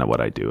that's kind of what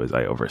I do is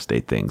I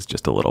overstate things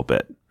just a little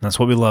bit. That's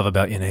what we love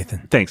about you,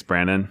 Nathan. Thanks,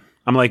 Brandon.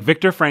 I'm like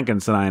Victor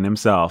Frankenstein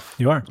himself.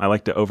 You are. I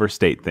like to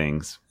overstate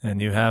things. And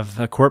you have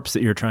a corpse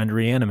that you're trying to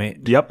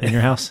reanimate in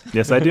your house.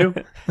 Yes, I do.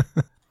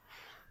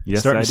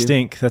 Yes, starting to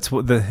stink. That's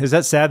what is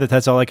that sad that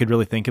that's all I could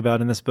really think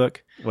about in this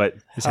book? What?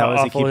 Is how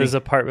is awful his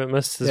apartment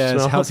must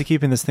smell? How's he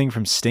keeping this thing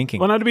from stinking?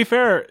 Well, now to be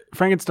fair,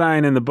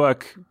 Frankenstein in the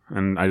book,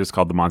 and I just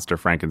called the monster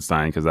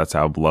Frankenstein because that's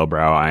how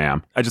lowbrow I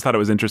am. I just thought it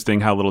was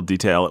interesting how little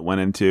detail it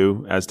went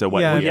into as to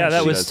what. Yeah,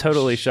 that was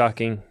totally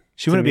shocking.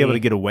 She wouldn't be able to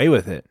get away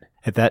with it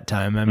at that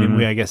time. I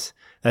mean, I guess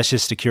that's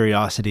just a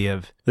curiosity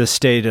of the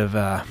state of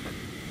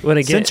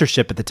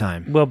censorship at the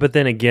time. Well, but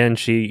then again,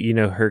 she,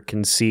 her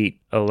conceit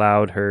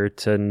allowed her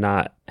to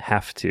not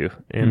have to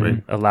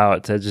and allow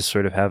it to just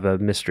sort of have a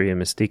mystery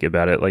and mystique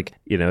about it. Like,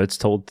 it's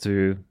told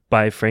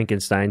by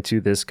Frankenstein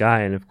to this guy.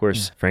 And of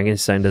course,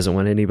 Frankenstein doesn't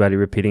want anybody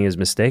repeating his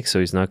mistakes. So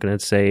he's not going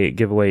to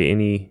give away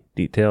any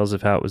details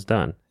of how it was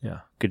done. Yeah.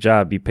 Good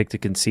job. You picked a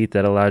conceit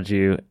that allowed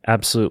you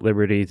absolute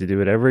liberty to do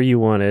whatever you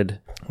wanted.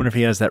 I wonder if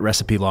he has that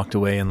recipe locked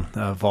away in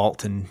a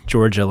vault in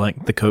Georgia,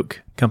 like the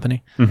Coke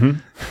company. Mm-hmm.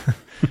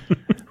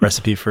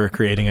 Recipe for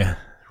creating a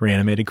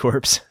reanimated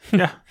corpse.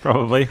 Yeah,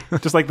 probably.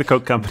 Just like the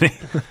Coke company.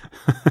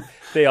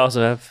 They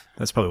also have.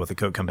 That's probably what the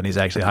Coke company is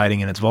actually hiding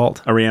in its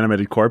vault. A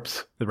reanimated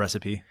corpse. The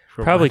recipe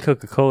Probably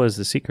Coca-Cola is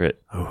the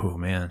secret. Oh,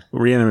 man.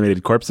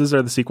 Reanimated corpses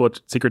are the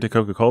secret to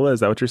Coca-Cola. Is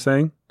that what you're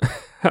saying?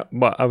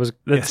 Well,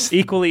 that's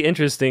equally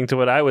interesting to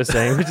what I was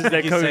saying, which is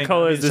that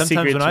Coca-Cola is the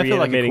secret to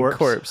reanimating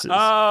corpses.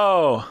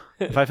 Oh.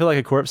 If I feel like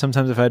a corpse,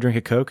 sometimes if I drink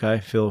a Coke, I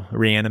feel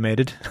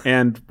reanimated.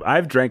 And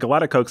I've drank a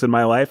lot of Cokes in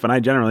my life, and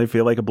I generally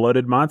feel like a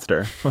bloated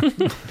monster.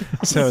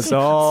 So it's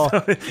all...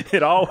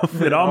 It all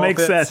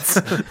makes sense.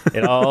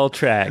 It all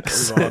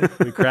tracks.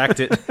 We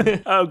cracked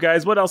it. Oh,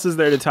 guys, what else is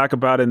there to talk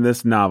about in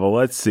this novel?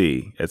 Let's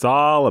see. It's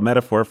all a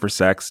metaphor for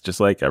sex, just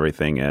like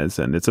everything is,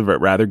 and it's a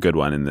rather good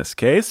one in this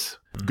case.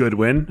 Good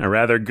win, a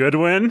rather good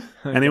win.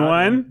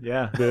 Anyone?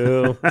 Yeah.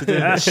 Boo.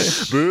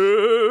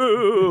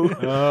 Boo.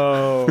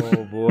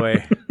 Oh,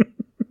 boy.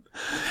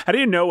 How do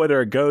you know whether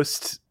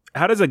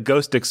how does a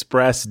ghost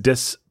express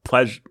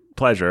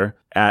displeasure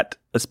at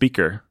a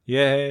speaker?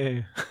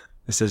 Yay.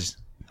 This is,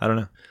 I don't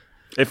know.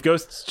 If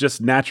ghosts just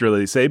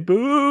naturally say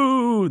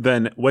boo,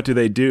 then what do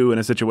they do in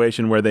a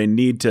situation where they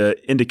need to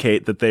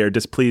indicate that they are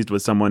displeased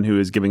with someone who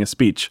is giving a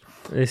speech?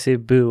 They say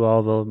boo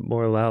all the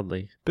more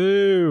loudly.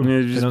 Boo.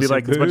 It'd just be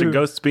like a bunch of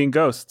ghosts being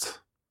ghosts.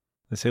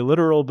 They say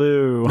literal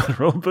boo.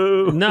 Literal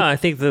boo. No, I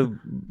think the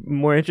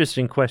more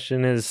interesting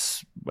question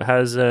is, how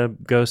does a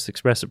ghost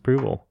express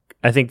approval?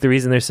 I think the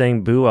reason they're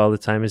saying boo all the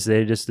time is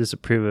they just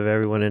disapprove of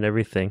everyone and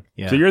everything.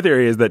 Yeah. So your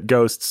theory is that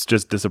ghosts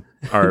just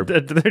are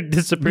They're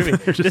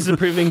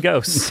disapproving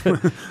ghosts.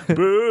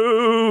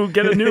 boo,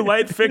 get a new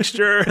light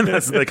fixture.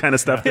 That's the kind of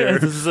stuff Yeah, there.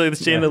 this is like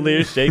the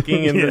chandelier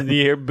shaking and then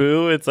you hear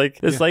boo. It's like,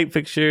 this light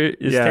fixture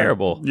is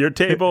terrible. Your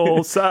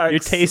table sucks. Your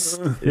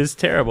taste is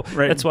terrible.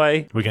 Right. That's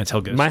why We're going to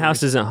tell ghost my stories.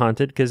 house isn't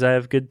haunted, because I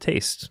have good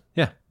taste.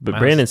 Yeah. But my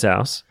Brandon's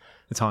house.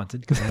 It's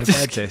haunted because I have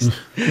bad taste.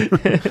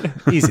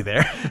 Easy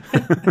there.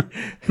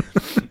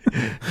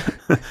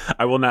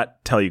 I will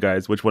not tell you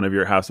guys which one of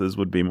your houses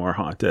would be more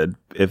haunted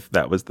if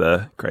that was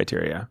the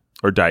criteria,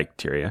 or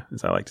dicteria,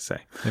 as I like to say.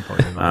 It'd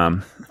probably be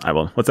mine. I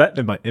will. What's that?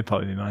 It'd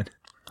probably be mine.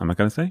 I'm not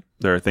going to say.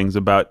 There are things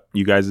about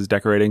you guys'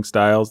 decorating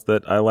styles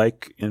that I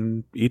like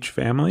in each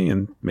family,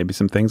 and maybe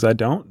some things I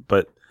don't,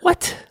 but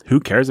What? who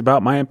cares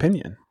about my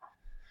opinion?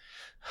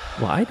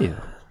 Well, I do.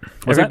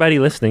 What's Everybody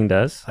listening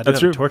does. I do That's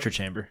have true. a torture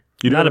chamber.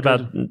 You do Not have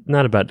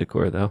a- about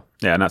decor though.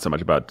 Yeah, not so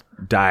much about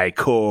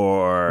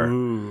decor.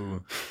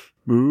 Ooh.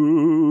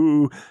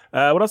 Ooh.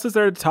 What else is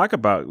there to talk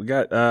about? We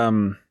got a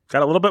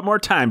little bit more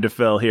time to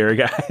fill here,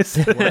 guys.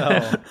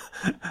 Well,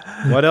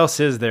 what else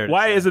is there?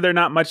 Why is there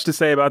not much to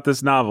say about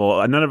this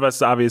novel? None of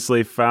us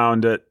obviously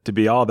found it to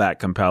be all that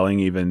compelling,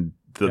 even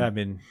Yeah, I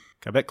mean,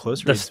 I bet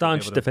close The reads. would be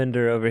staunch able to-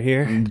 defender over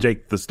here.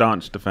 Jake the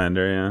staunch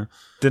defender, yeah.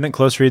 Didn't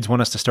close reads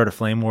want us to start a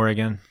flame war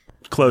again?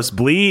 Close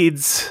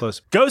bleeds.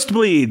 Close. Ghost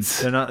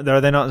bleeds. They're not. Are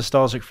they not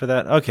nostalgic for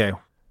that? Okay.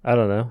 I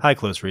don't know. Hi,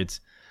 close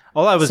reads.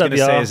 All I was What's up, going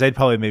to say y'all? is they'd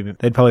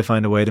probably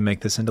find a way to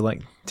make this into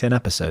like 10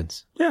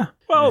 episodes. Yeah.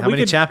 Well, How we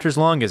many could chapters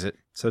long is it?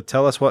 So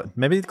tell us what.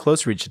 Maybe the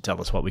close read should tell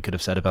us what we could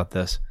have said about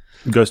this.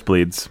 Ghost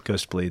bleeds.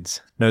 Ghost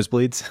bleeds. Nose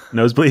bleeds.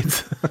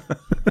 Nosebleeds.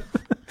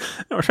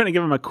 No, we're trying to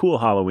give him a cool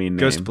Halloween name.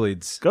 Ghost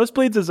bleeds. Ghost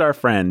bleeds is our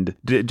friend.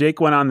 Jake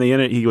went on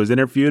the he was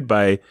interviewed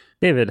by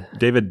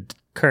David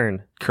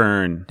Kern.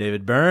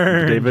 David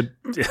Byrne. David.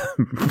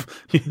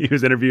 He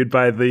was interviewed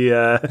by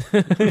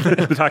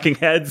the Talking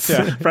Heads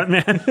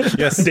frontman.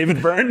 Yes.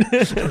 David Byrne.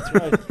 That's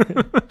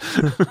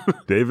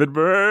right. David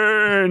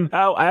Byrne.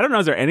 Oh, I don't know.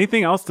 Is there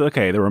anything else?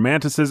 Okay, the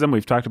romanticism.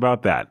 We've talked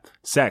about that.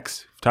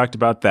 Sex. We've talked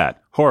about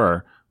that.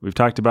 Horror. We've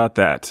talked about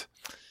that.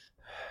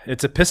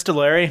 It's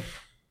epistolary.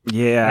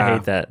 Yeah. I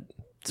hate that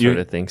sort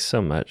of thing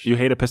so much. You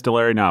hate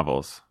epistolary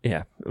novels.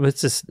 Yeah,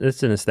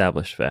 it's an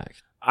established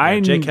fact.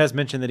 Jake has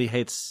mentioned that he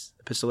hates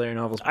epistolary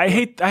novels. I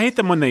hate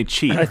them when they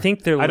cheat. I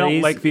think they're I don't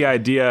lazy. like the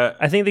idea.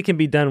 I think they can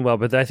be done well,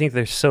 but I think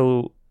they're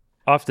so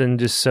often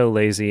just so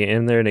lazy,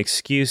 and they're an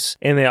excuse,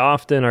 and they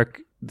often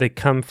they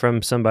come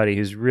from somebody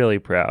who's really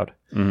proud.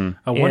 Mm-hmm.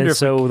 I wonder And if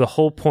so the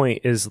whole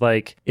point is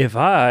like, if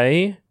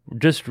I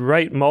just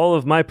write all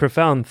of my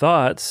profound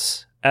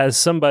thoughts as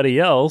somebody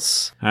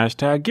else,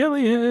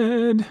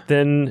 #Gilead.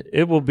 then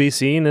it will be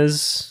seen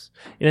as,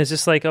 it's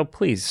just like, oh,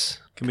 please.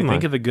 Can we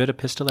think of a good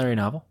epistolary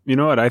novel? You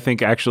know what I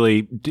think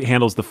actually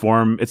handles the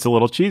form? It's a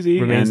little cheesy.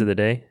 Remains and of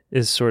the Day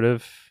is sort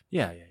of,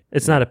 Yeah.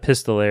 it's not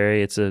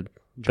epistolary, it's a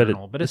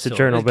Journal, but it's it's a still-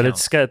 journal, it but counts.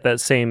 it's got that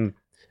same.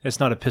 It's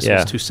not epistles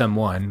Yeah. to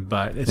someone,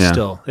 but it's Yeah.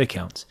 still, it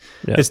counts.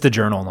 Yeah. It's the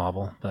journal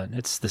novel, but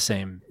it's the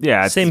same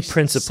yeah, it's, Same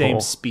principle. same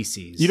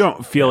species. You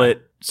don't feel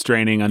it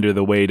straining under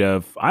the weight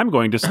of I'm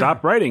going to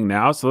stop writing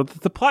now so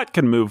that the plot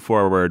can move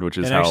forward, which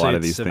is And how actually a lot of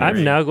it's these a things.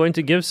 I'm now going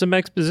to give some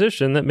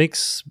exposition that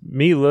makes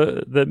me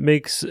look,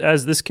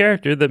 as this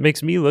character, that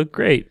makes me look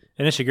great.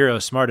 And Ishiguro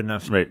is smart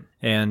enough Right.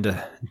 and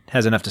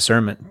has enough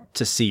discernment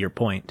to see your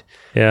point,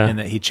 Yeah. and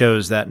that he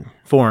chose that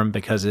form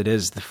because it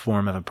is the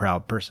form of a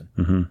proud person.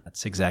 Mm-hmm.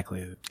 That's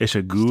exactly who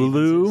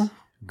Ishigulu.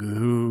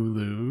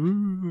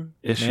 Gulu.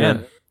 Isha.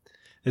 Man,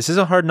 this is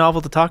a hard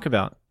novel to talk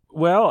about.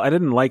 Well, I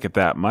didn't like it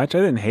that much. I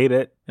didn't hate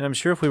it. And I'm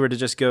sure if we were to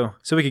just go,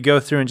 so we could go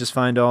through and just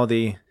find all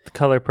the, The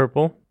Color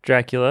Purple,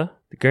 Dracula,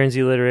 The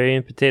Guernsey Literary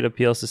and Potato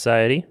Peel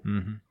Society.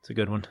 Mm-hmm. It's a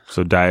good one.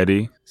 So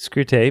Deity.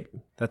 Screw Tape.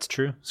 That's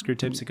true. Screw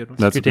Tape's a good one.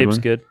 That's Screw a good Tape's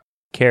one. good.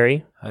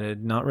 Carrie. I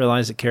did not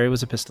realize that Carrie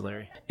was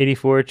epistolary.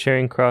 84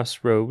 Charing Cross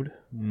Road.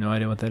 No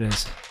idea what that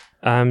is.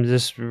 I'm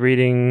just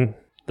reading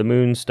The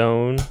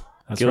Moonstone.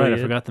 That's right. I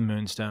Gilead. forgot the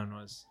Moonstone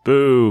was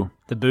Boo.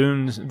 the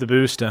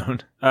Boo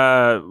Stone.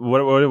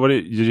 What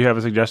did you have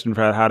a suggestion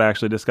for how to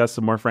actually discuss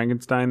some more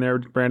Frankenstein there,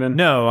 Brandon?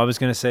 No, I was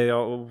going to say,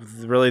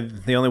 really,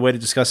 the only way to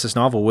discuss this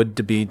novel would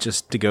to be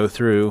just to go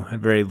through a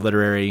very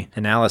literary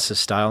analysis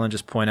style and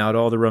just point out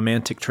all the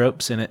romantic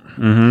tropes in it.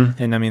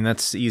 Mm-hmm. And I mean,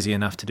 that's easy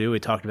enough to do. We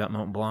talked about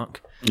Mont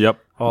Blanc. Yep.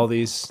 All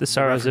these The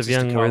Sorrows of references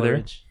Young to Werther.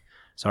 Coleridge,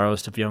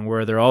 Sorrows of Young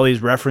Werther. All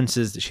these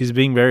references. She's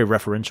being very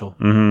referential.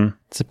 Mm-hmm.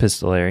 It's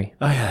epistolary.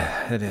 Oh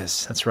yeah, it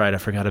is. That's right. I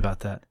forgot about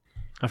that.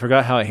 I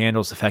forgot how it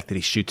handles the fact that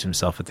he shoots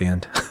himself at the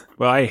end.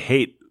 Well, I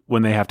hate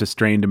when they have to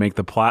strain to make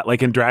the plot.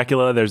 Like in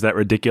Dracula, there's that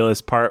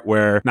ridiculous part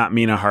where not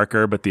Mina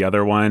Harker, but the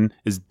other one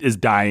is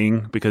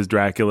dying because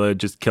Dracula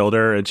just killed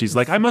her. And she's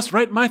like, I must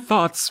write my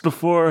thoughts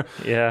before,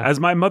 as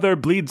my mother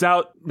bleeds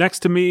out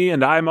next to me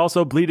and I'm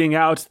also bleeding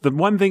out. The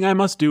one thing I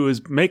must do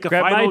is make a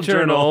Grab final my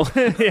journal.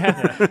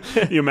 Yeah.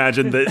 You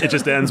imagine that it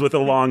just ends with a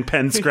long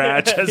pen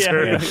scratch as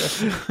her.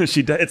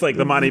 It's like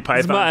the Monty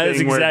Python It's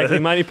thing. where exactly.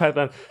 the- Monty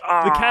Python.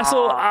 The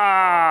castle.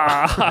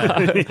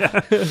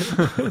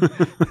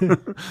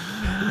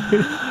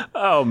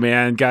 Oh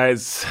man,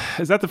 guys,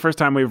 is that the first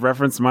time we've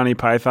referenced Monty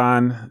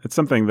Python? It's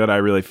something that I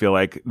really feel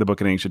like the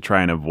Book and Ink should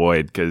try and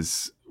avoid,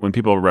 because when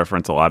people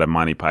reference a lot of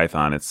Monty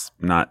Python, it's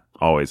not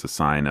always a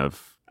sign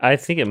of I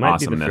think it might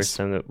be the Awesomeness. first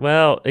time that.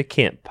 Well, it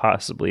can't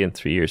possibly in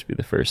 3 years be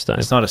the first time.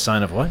 It's not a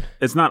sign of what?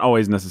 it's not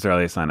always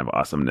necessarily a sign of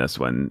awesomeness.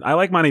 When I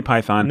like Monty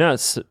Python, No,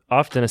 it's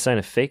often a sign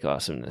of fake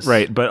awesomeness.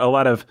 right? But a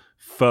lot of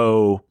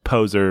faux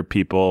poser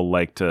people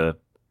like to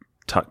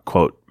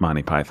quote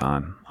Monty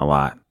Python a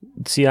lot.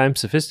 See, I'm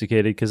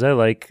sophisticated because I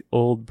like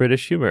old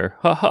British humor.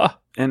 Ha ha.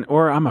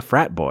 Or I'm a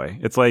frat boy.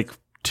 It's like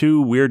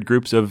two weird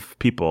groups of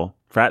people,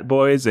 frat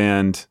boys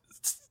and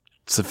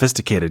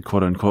sophisticated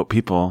quote unquote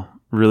people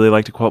really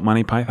like to quote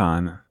Monty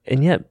Python.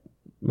 And yet,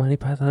 Monty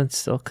Python's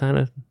still kind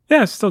of.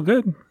 Yeah, it's still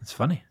good. It's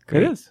funny.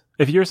 It is.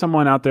 If you're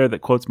someone out there that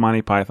quotes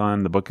Monty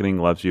Python, the Book and Ink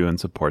loves you and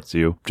supports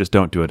you. Just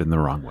don't do it in the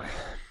wrong way.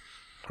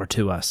 Or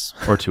to us.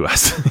 Or to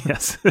us.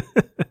 Yes.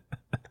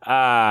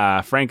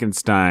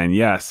 Frankenstein.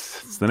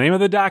 Yes. It's the name of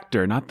the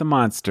doctor, not the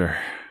monster.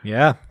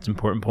 Yeah, it's an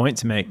important point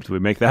to make. Do we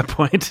make that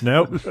point?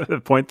 Nope.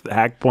 The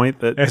hack point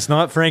that It's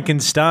not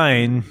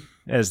Frankenstein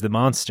as the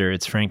monster.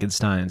 It's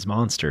Frankenstein's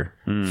monster.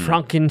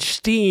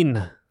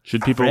 Frankenstein.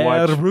 should people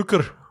watch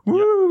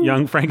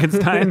Young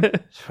Frankenstein?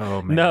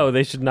 Oh, man. No,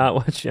 they should not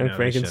watch Young No, they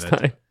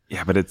Frankenstein.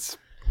 Yeah, but it's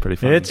pretty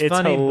funny. It's It's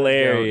funny, but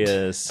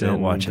hilarious. don't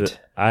And watch it.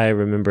 I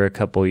remember a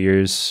couple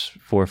years,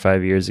 4 or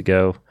 5 years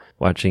ago,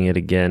 watching it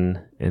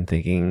again and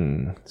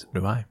thinking, So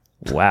do I.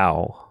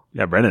 wow.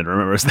 Yeah, Brendan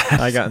remembers that.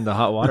 I got into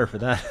hot water for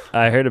that.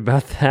 I heard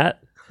about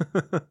that.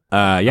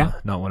 Yeah,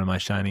 Not one of my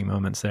shining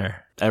moments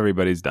there.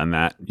 everybody's done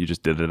that. You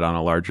just did it on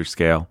a larger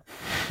scale.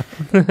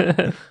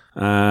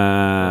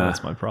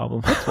 That's my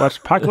problem. Watch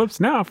Apocalypse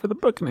Now for the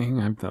Book and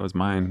Ink. That was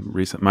my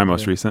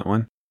most recent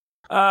one.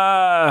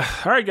 All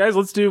right, guys,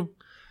 let's do.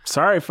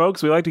 Sorry,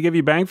 folks, we like to give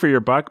you bang for your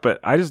buck, but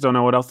I just don't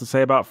know what else to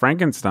say about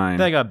Frankenstein.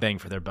 They got bang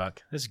for their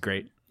buck. This is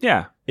great.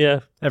 Yeah,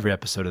 Yeah. Every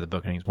episode of the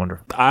Book and Ink is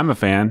wonderful. I'm a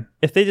fan.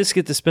 If they just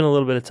get to spend a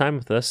little bit of time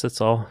with us,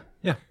 that's all.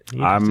 Yeah.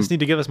 You I'm- just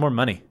need to give us more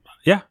money.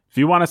 Yeah, if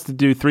you want us to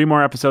do 3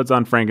 more episodes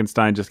on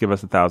Frankenstein, just give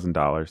us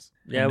 $1,000.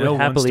 Yeah, No we'd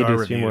happily do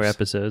one-star 3 more reviews.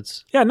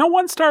 episodes. Yeah, no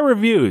 1-star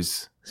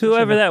reviews.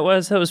 Whoever that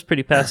was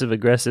pretty passive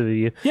aggressive of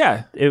you.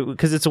 Yeah,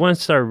 Because it's a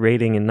 1-star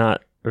rating and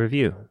not a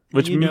review.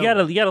 which You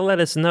gotta let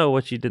us know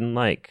what you didn't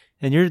like.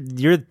 And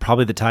you're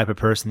probably the type of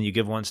person that you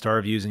give 1-star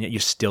reviews and yet you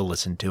still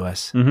listen to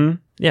us. Mm-hmm.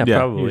 Yeah, Yeah.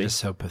 probably. You're just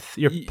so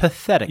you're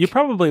pathetic. You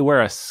probably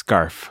wear a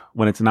scarf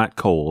when it's not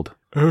cold.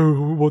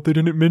 Oh, what they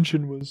didn't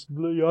mention was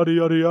yada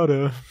yada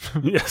yada.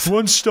 Yes.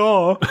 1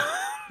 star.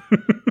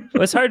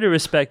 Well, it's hard to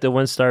respect a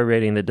 1-star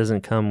rating that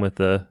doesn't come with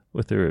a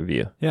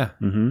review. Yeah.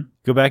 Mm-hmm.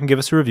 Go back and give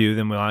us a review,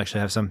 then we'll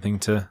actually have something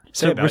to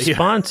say To about you.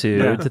 respond to,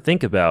 Yeah. to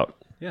think about,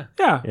 Yeah.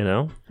 you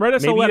know? Write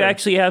us a Maybe you letter.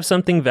 actually have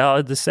something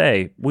valid to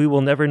say. We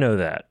will never know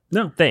that.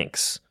 No.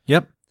 Thanks.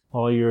 Yep.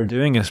 All you're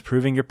doing is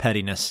proving your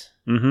pettiness.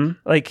 Mm-hmm.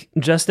 Like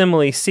Just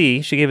Emily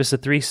C, she gave us a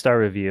 3-star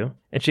review,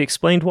 and she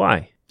explained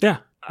why. Yeah.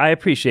 I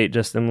appreciate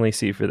Just Emily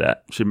C for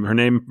that. Her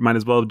name might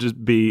as well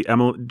just be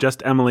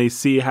Emily.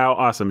 See how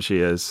awesome she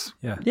is.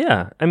 Yeah.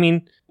 Yeah. I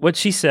mean, what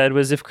she said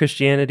was if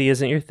Christianity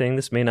isn't your thing,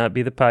 this may not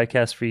be the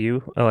podcast for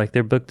you. I like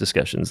their book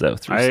discussions, though.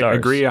 3 I stars.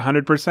 agree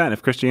 100%.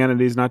 If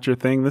Christianity is not your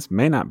thing, this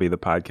may not be the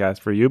podcast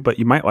for you, but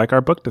you might like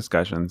our book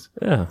discussions.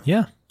 Yeah.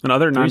 Yeah. And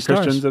other 3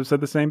 non-Christians stars. have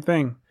said the same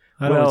thing.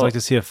 I'd always Well- like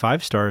to see a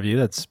 5-star review.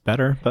 That's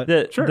better. But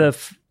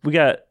We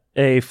got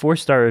a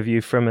 4-star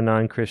review from a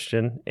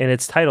non-Christian, and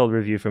it's titled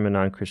Review from a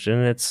Non-Christian,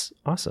 and it's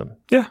awesome.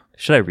 Yeah.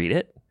 Should I read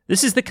it?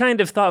 This is the kind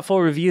of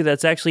thoughtful review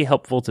that's actually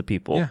helpful to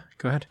people. Yeah,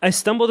 go ahead. I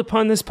stumbled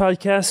upon this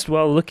podcast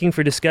while looking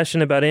for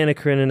discussion about Anna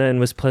Karenina and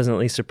was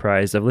pleasantly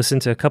surprised. I've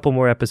listened to a couple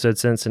more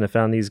episodes since and have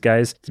found these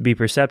guys to be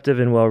perceptive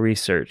and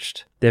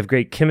well-researched. They have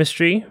great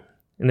chemistry,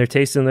 and their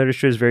taste in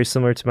literature is very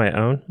similar to my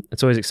own.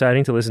 It's always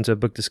exciting to listen to a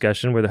book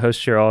discussion where the hosts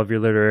share all of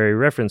your literary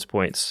reference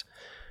points.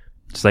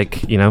 It's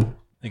like,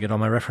 I get all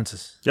my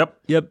references.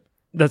 Yep.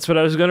 That's what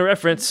I was going to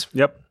reference.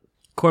 Yep.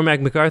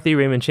 Cormac McCarthy,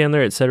 Raymond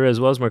Chandler, etc., as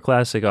well as more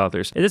classic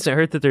authors. It doesn't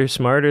hurt that they're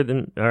smarter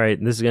than... All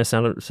right, this is going to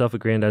sound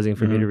self-aggrandizing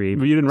for me to read.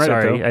 Well, you didn't write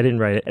it, Sorry, though. I didn't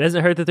write it. It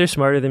doesn't hurt that they're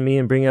smarter than me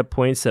and bring up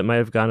points that might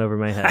have gone over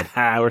my head.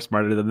 We're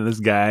smarter than this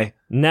guy.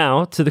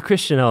 Now, to the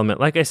Christian element.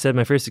 Like I said,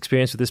 my first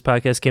experience with this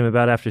podcast came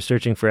about after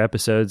searching for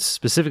episodes,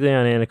 specifically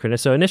on Anna Karenina.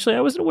 So initially,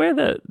 I wasn't aware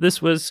that this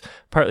was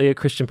partly a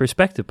Christian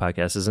perspective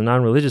podcast. As a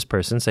non-religious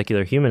person,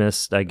 secular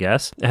humanist, I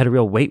guess, I had a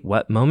real wait,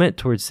 what moment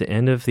towards the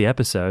end of the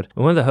episode.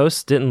 One of the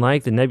hosts didn't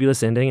like the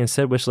nebulous ending and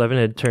said Wish Levin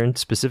had turned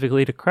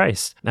specifically to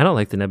Christ. I don't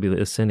like the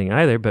nebulous ending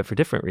either, but for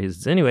different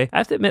reasons. Anyway, I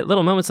have to admit,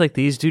 little moments like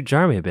these do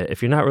jar me a bit.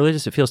 If you're not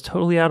religious, it feels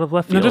totally out of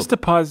left field. Now, just to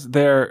pause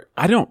there,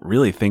 I don't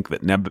really think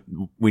that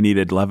we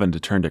needed Levin to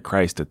turn to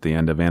Christ at the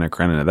end of Anna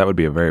Karenina. That would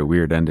be a very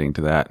weird ending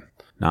to that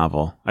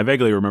novel. I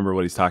vaguely remember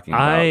what he's talking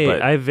about.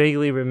 I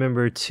vaguely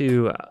remember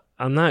too.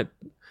 I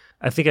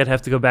think I'd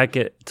have to go back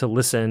to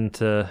listen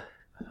to.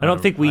 I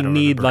don't think we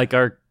need remember.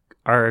 Like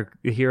our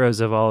heroes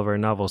of all of our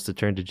novels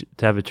to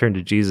have a turn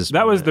to Jesus.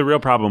 That was the real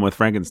problem with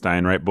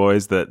Frankenstein, right,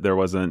 boys? That there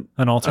wasn't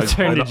an altar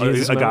turn to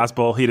Jesus. A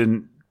gospel. He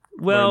didn't.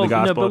 Well, the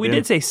gospel no, but we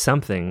did say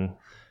something.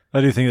 I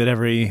do think that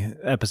every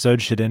book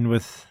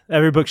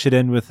should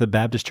end with the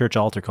Baptist Church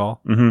altar call.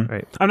 Mm-hmm.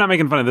 Right. I'm not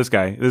making fun of this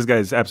guy. This guy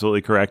is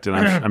absolutely correct, and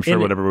I'm sure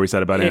whatever we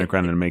said about Anna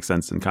Karenina makes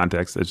sense in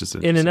context. It's just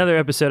in another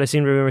episode, I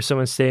seem to remember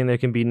someone saying there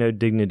can be no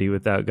dignity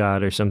without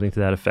God or something to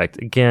that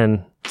effect.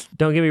 Again,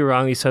 don't get me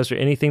wrong, these hosts are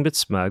anything but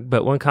smug,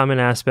 but one common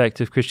aspect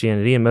of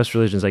Christianity and most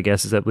religions, I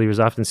guess, is that believers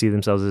often see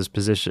themselves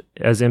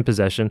as in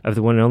possession of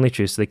the one and only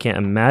truth, so they can't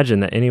imagine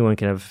that anyone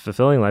can have a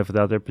fulfilling life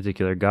without their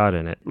particular God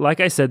in it.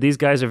 Like I said, these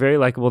guys are very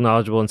likable,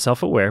 knowledgeable, and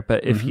self-aware,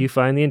 but if you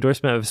find the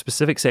endorsement of a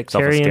specific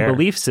sectarian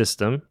belief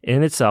system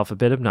in itself a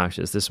bit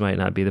obnoxious, this might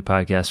not be the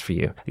podcast for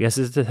you. I guess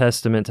it's a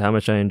testament to how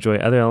much I enjoy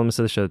other elements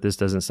of the show that this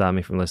doesn't stop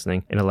me from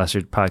listening. In a lesser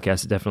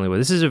podcast, it definitely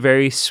would. This is a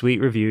very sweet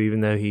review,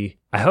 even though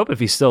I hope if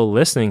he's still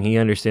listening, he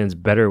understands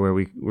better where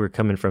we're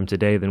coming from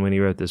today than when he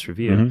wrote this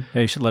review. Mm-hmm.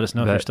 Yeah, you should let us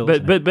know if you're still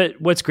listening.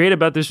 But what's great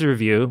about this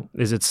review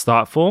is it's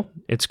thoughtful,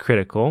 it's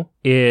critical,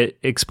 it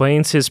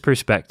explains his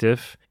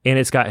perspective, and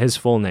it's got his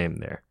full name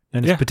there.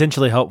 And it's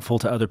potentially helpful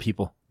to other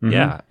people. Mm-hmm.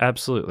 Yeah,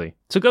 absolutely.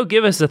 So go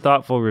give us a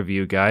thoughtful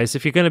review, guys.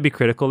 If you're going to be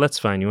critical, that's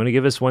fine. You want to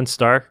give us 1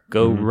 star?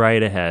 Go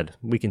right ahead.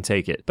 We can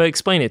take it. But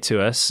explain it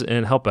to us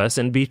and help us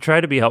and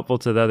try to be helpful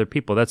to the other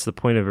people. That's the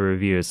point of a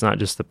review. It's not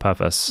just to puff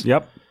us.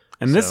 Yep.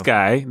 And this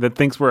guy that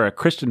thinks we're a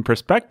Christian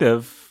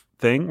perspective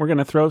thing, we're going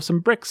to throw some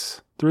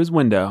bricks through his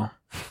window.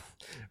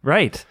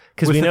 Right.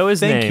 Because we know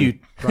his name. Thank you.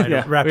 Right,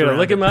 yeah. We're going to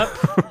look him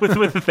up. with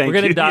a thank you. We're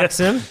going to dox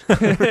him.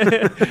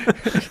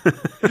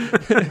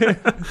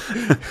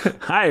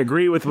 I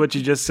agree with what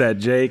you just said,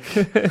 Jake.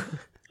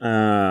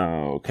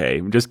 Okay.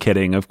 I'm just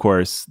kidding. Of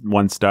course,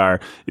 1 star.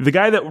 The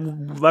guy that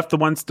left the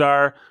 1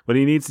 star, what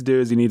he needs to do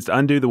is he needs to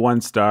undo the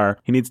 1 star.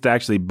 He needs to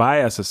actually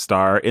buy us a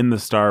star in the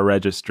star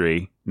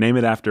registry. Name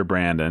it after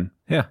Brandon.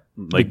 Yeah.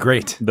 Like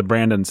great. The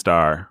Brandon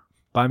Star.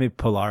 Buy me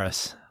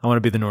Polaris. I want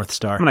to be the North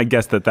Star. I mean, I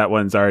guess that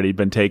one's already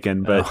been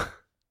taken, but...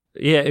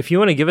 Yeah, if you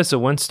want to give us a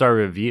 1-star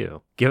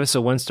review, give us a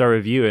 1-star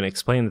review and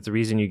explain that the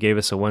reason you gave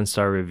us a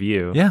 1-star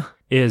review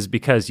is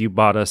because you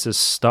bought us a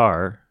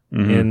star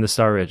in the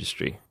star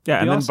registry. Yeah,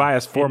 and then buy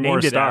us 4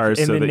 more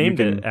stars so that you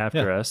can... it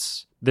after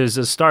us. There's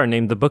a star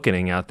named The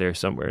Bookening out there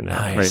somewhere now.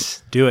 Nice.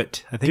 Right. Do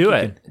it. I think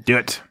Do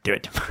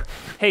it.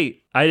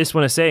 Hey, I just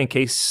want to say, in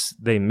case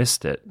they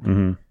missed it,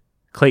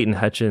 Clayton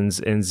Hutchins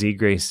and Z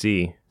Grace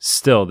Z,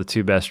 still the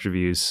 2 best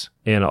reviews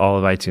in all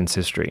of iTunes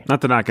history.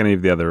 Not to knock any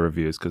of the other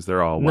reviews, because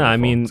they're all wonderful. No, I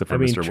mean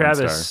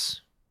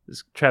Mr.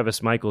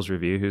 Travis Michael's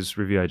review, whose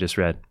review I just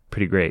read,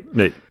 pretty great.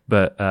 Right.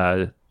 But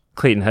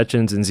Clayton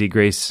Hutchins and Z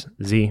Grace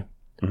Z,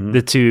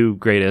 the 2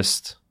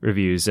 greatest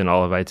reviews in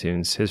all of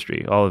iTunes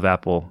history, all of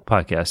Apple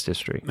podcast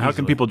history. How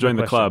can people join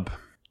the club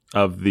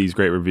of these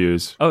great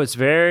reviews? Oh, it's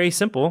very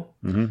simple.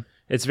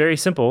 It's very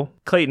simple.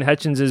 Clayton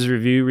Hutchins'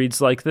 review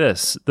reads like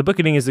this. The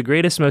Bookening is the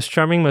greatest, most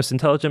charming, most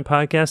intelligent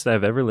podcast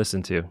I've ever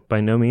listened to. By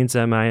no means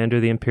am I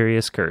under the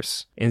imperious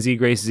curse. And Z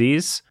Grace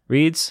Z's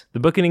reads, The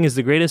Bookening is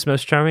the greatest,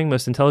 most charming,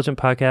 most intelligent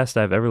podcast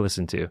I've ever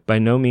listened to. By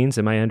no means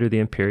am I under the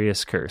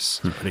imperious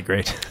curse. Pretty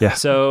great. Yeah.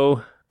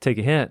 So take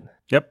a hint.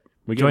 Yep.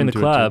 We Join the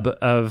club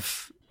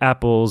of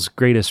Apple's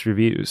greatest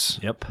reviews.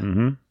 Yep.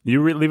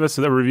 You leave us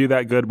a review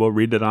that good, we'll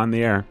read it on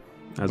the air.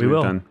 As we've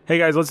done. Hey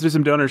guys, let's do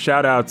some donor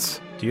shout outs.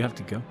 Do you have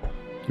to go?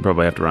 You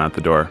probably have to run out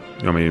the door.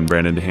 You want me and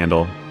Brandon to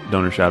handle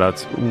donor shout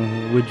outs?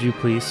 Would you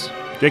please?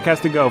 Jake has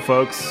to go,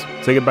 folks.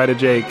 Say goodbye to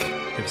Jake.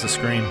 Give us a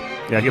scream.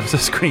 Yeah, give us a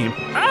scream.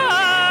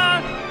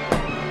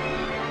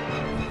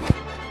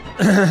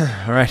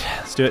 All right,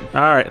 let's do it.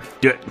 All right,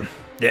 do it.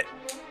 Yeah.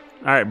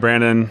 All right,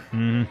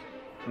 Brandon.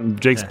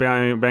 Jake's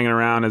banging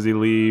around as he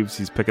leaves.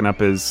 He's picking up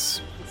his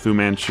Fu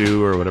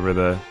Manchu or whatever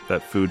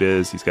that food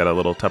is. He's got a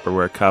little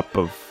Tupperware cup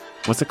of,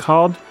 what's it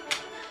called?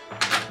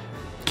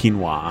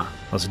 Quinoa.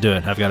 Let's do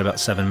it. I've got about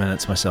 7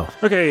 minutes myself.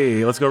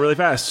 Okay, let's go really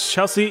fast.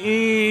 Chelsea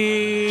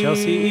E.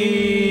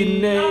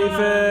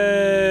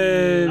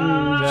 Nathan.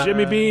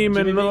 Jimmy Beam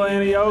and little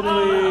Annie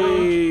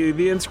Oakley.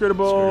 The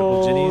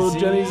inscrutable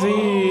Jenny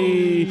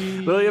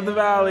Z. Lily of the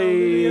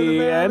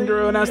Valley.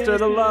 Andrew and Esther,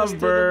 the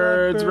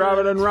Lovebirds.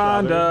 Robert and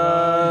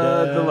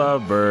Rhonda, the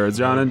Lovebirds.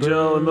 John and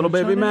Jill and little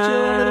baby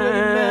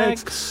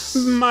Max.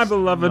 My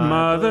beloved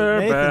mother,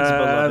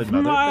 Beth.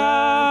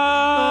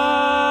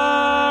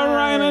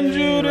 Ryan and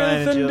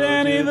Judith and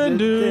Danny the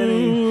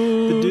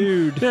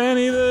Dude.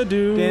 Danny the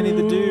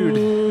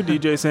Dude.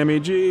 DJ Sammy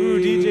G.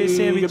 DJ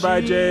Sammy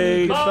Goodbye, G.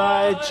 Jake.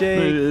 Goodbye,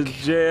 Jake.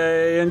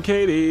 Jay and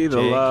Katie, the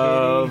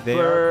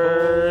Lovebirds.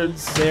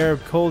 They're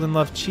cold and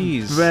love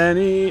cheese.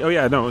 Benny. Oh,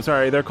 yeah, no,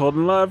 sorry. They're cold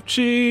and love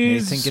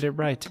cheese. Nathan, get it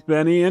right.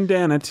 Benny and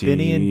Dana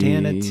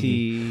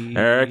T.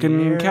 Eric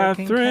and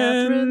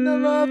Catherine. The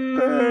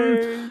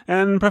Lovebird.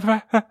 And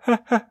Professor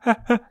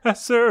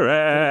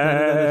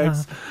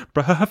X.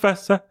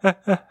 Professor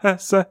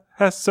X.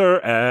 Professor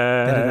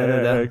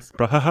X.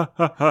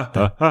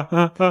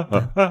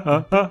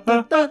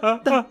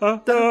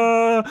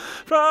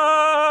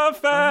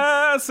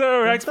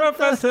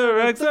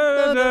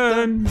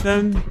 Dun,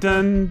 dun,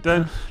 dun,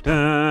 dun,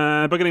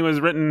 dun. Booking was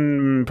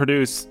written,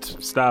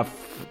 produced,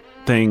 stuff,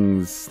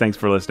 things. Thanks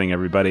for listening,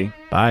 everybody.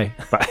 Bye.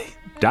 Bye.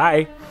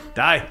 Die.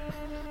 Die.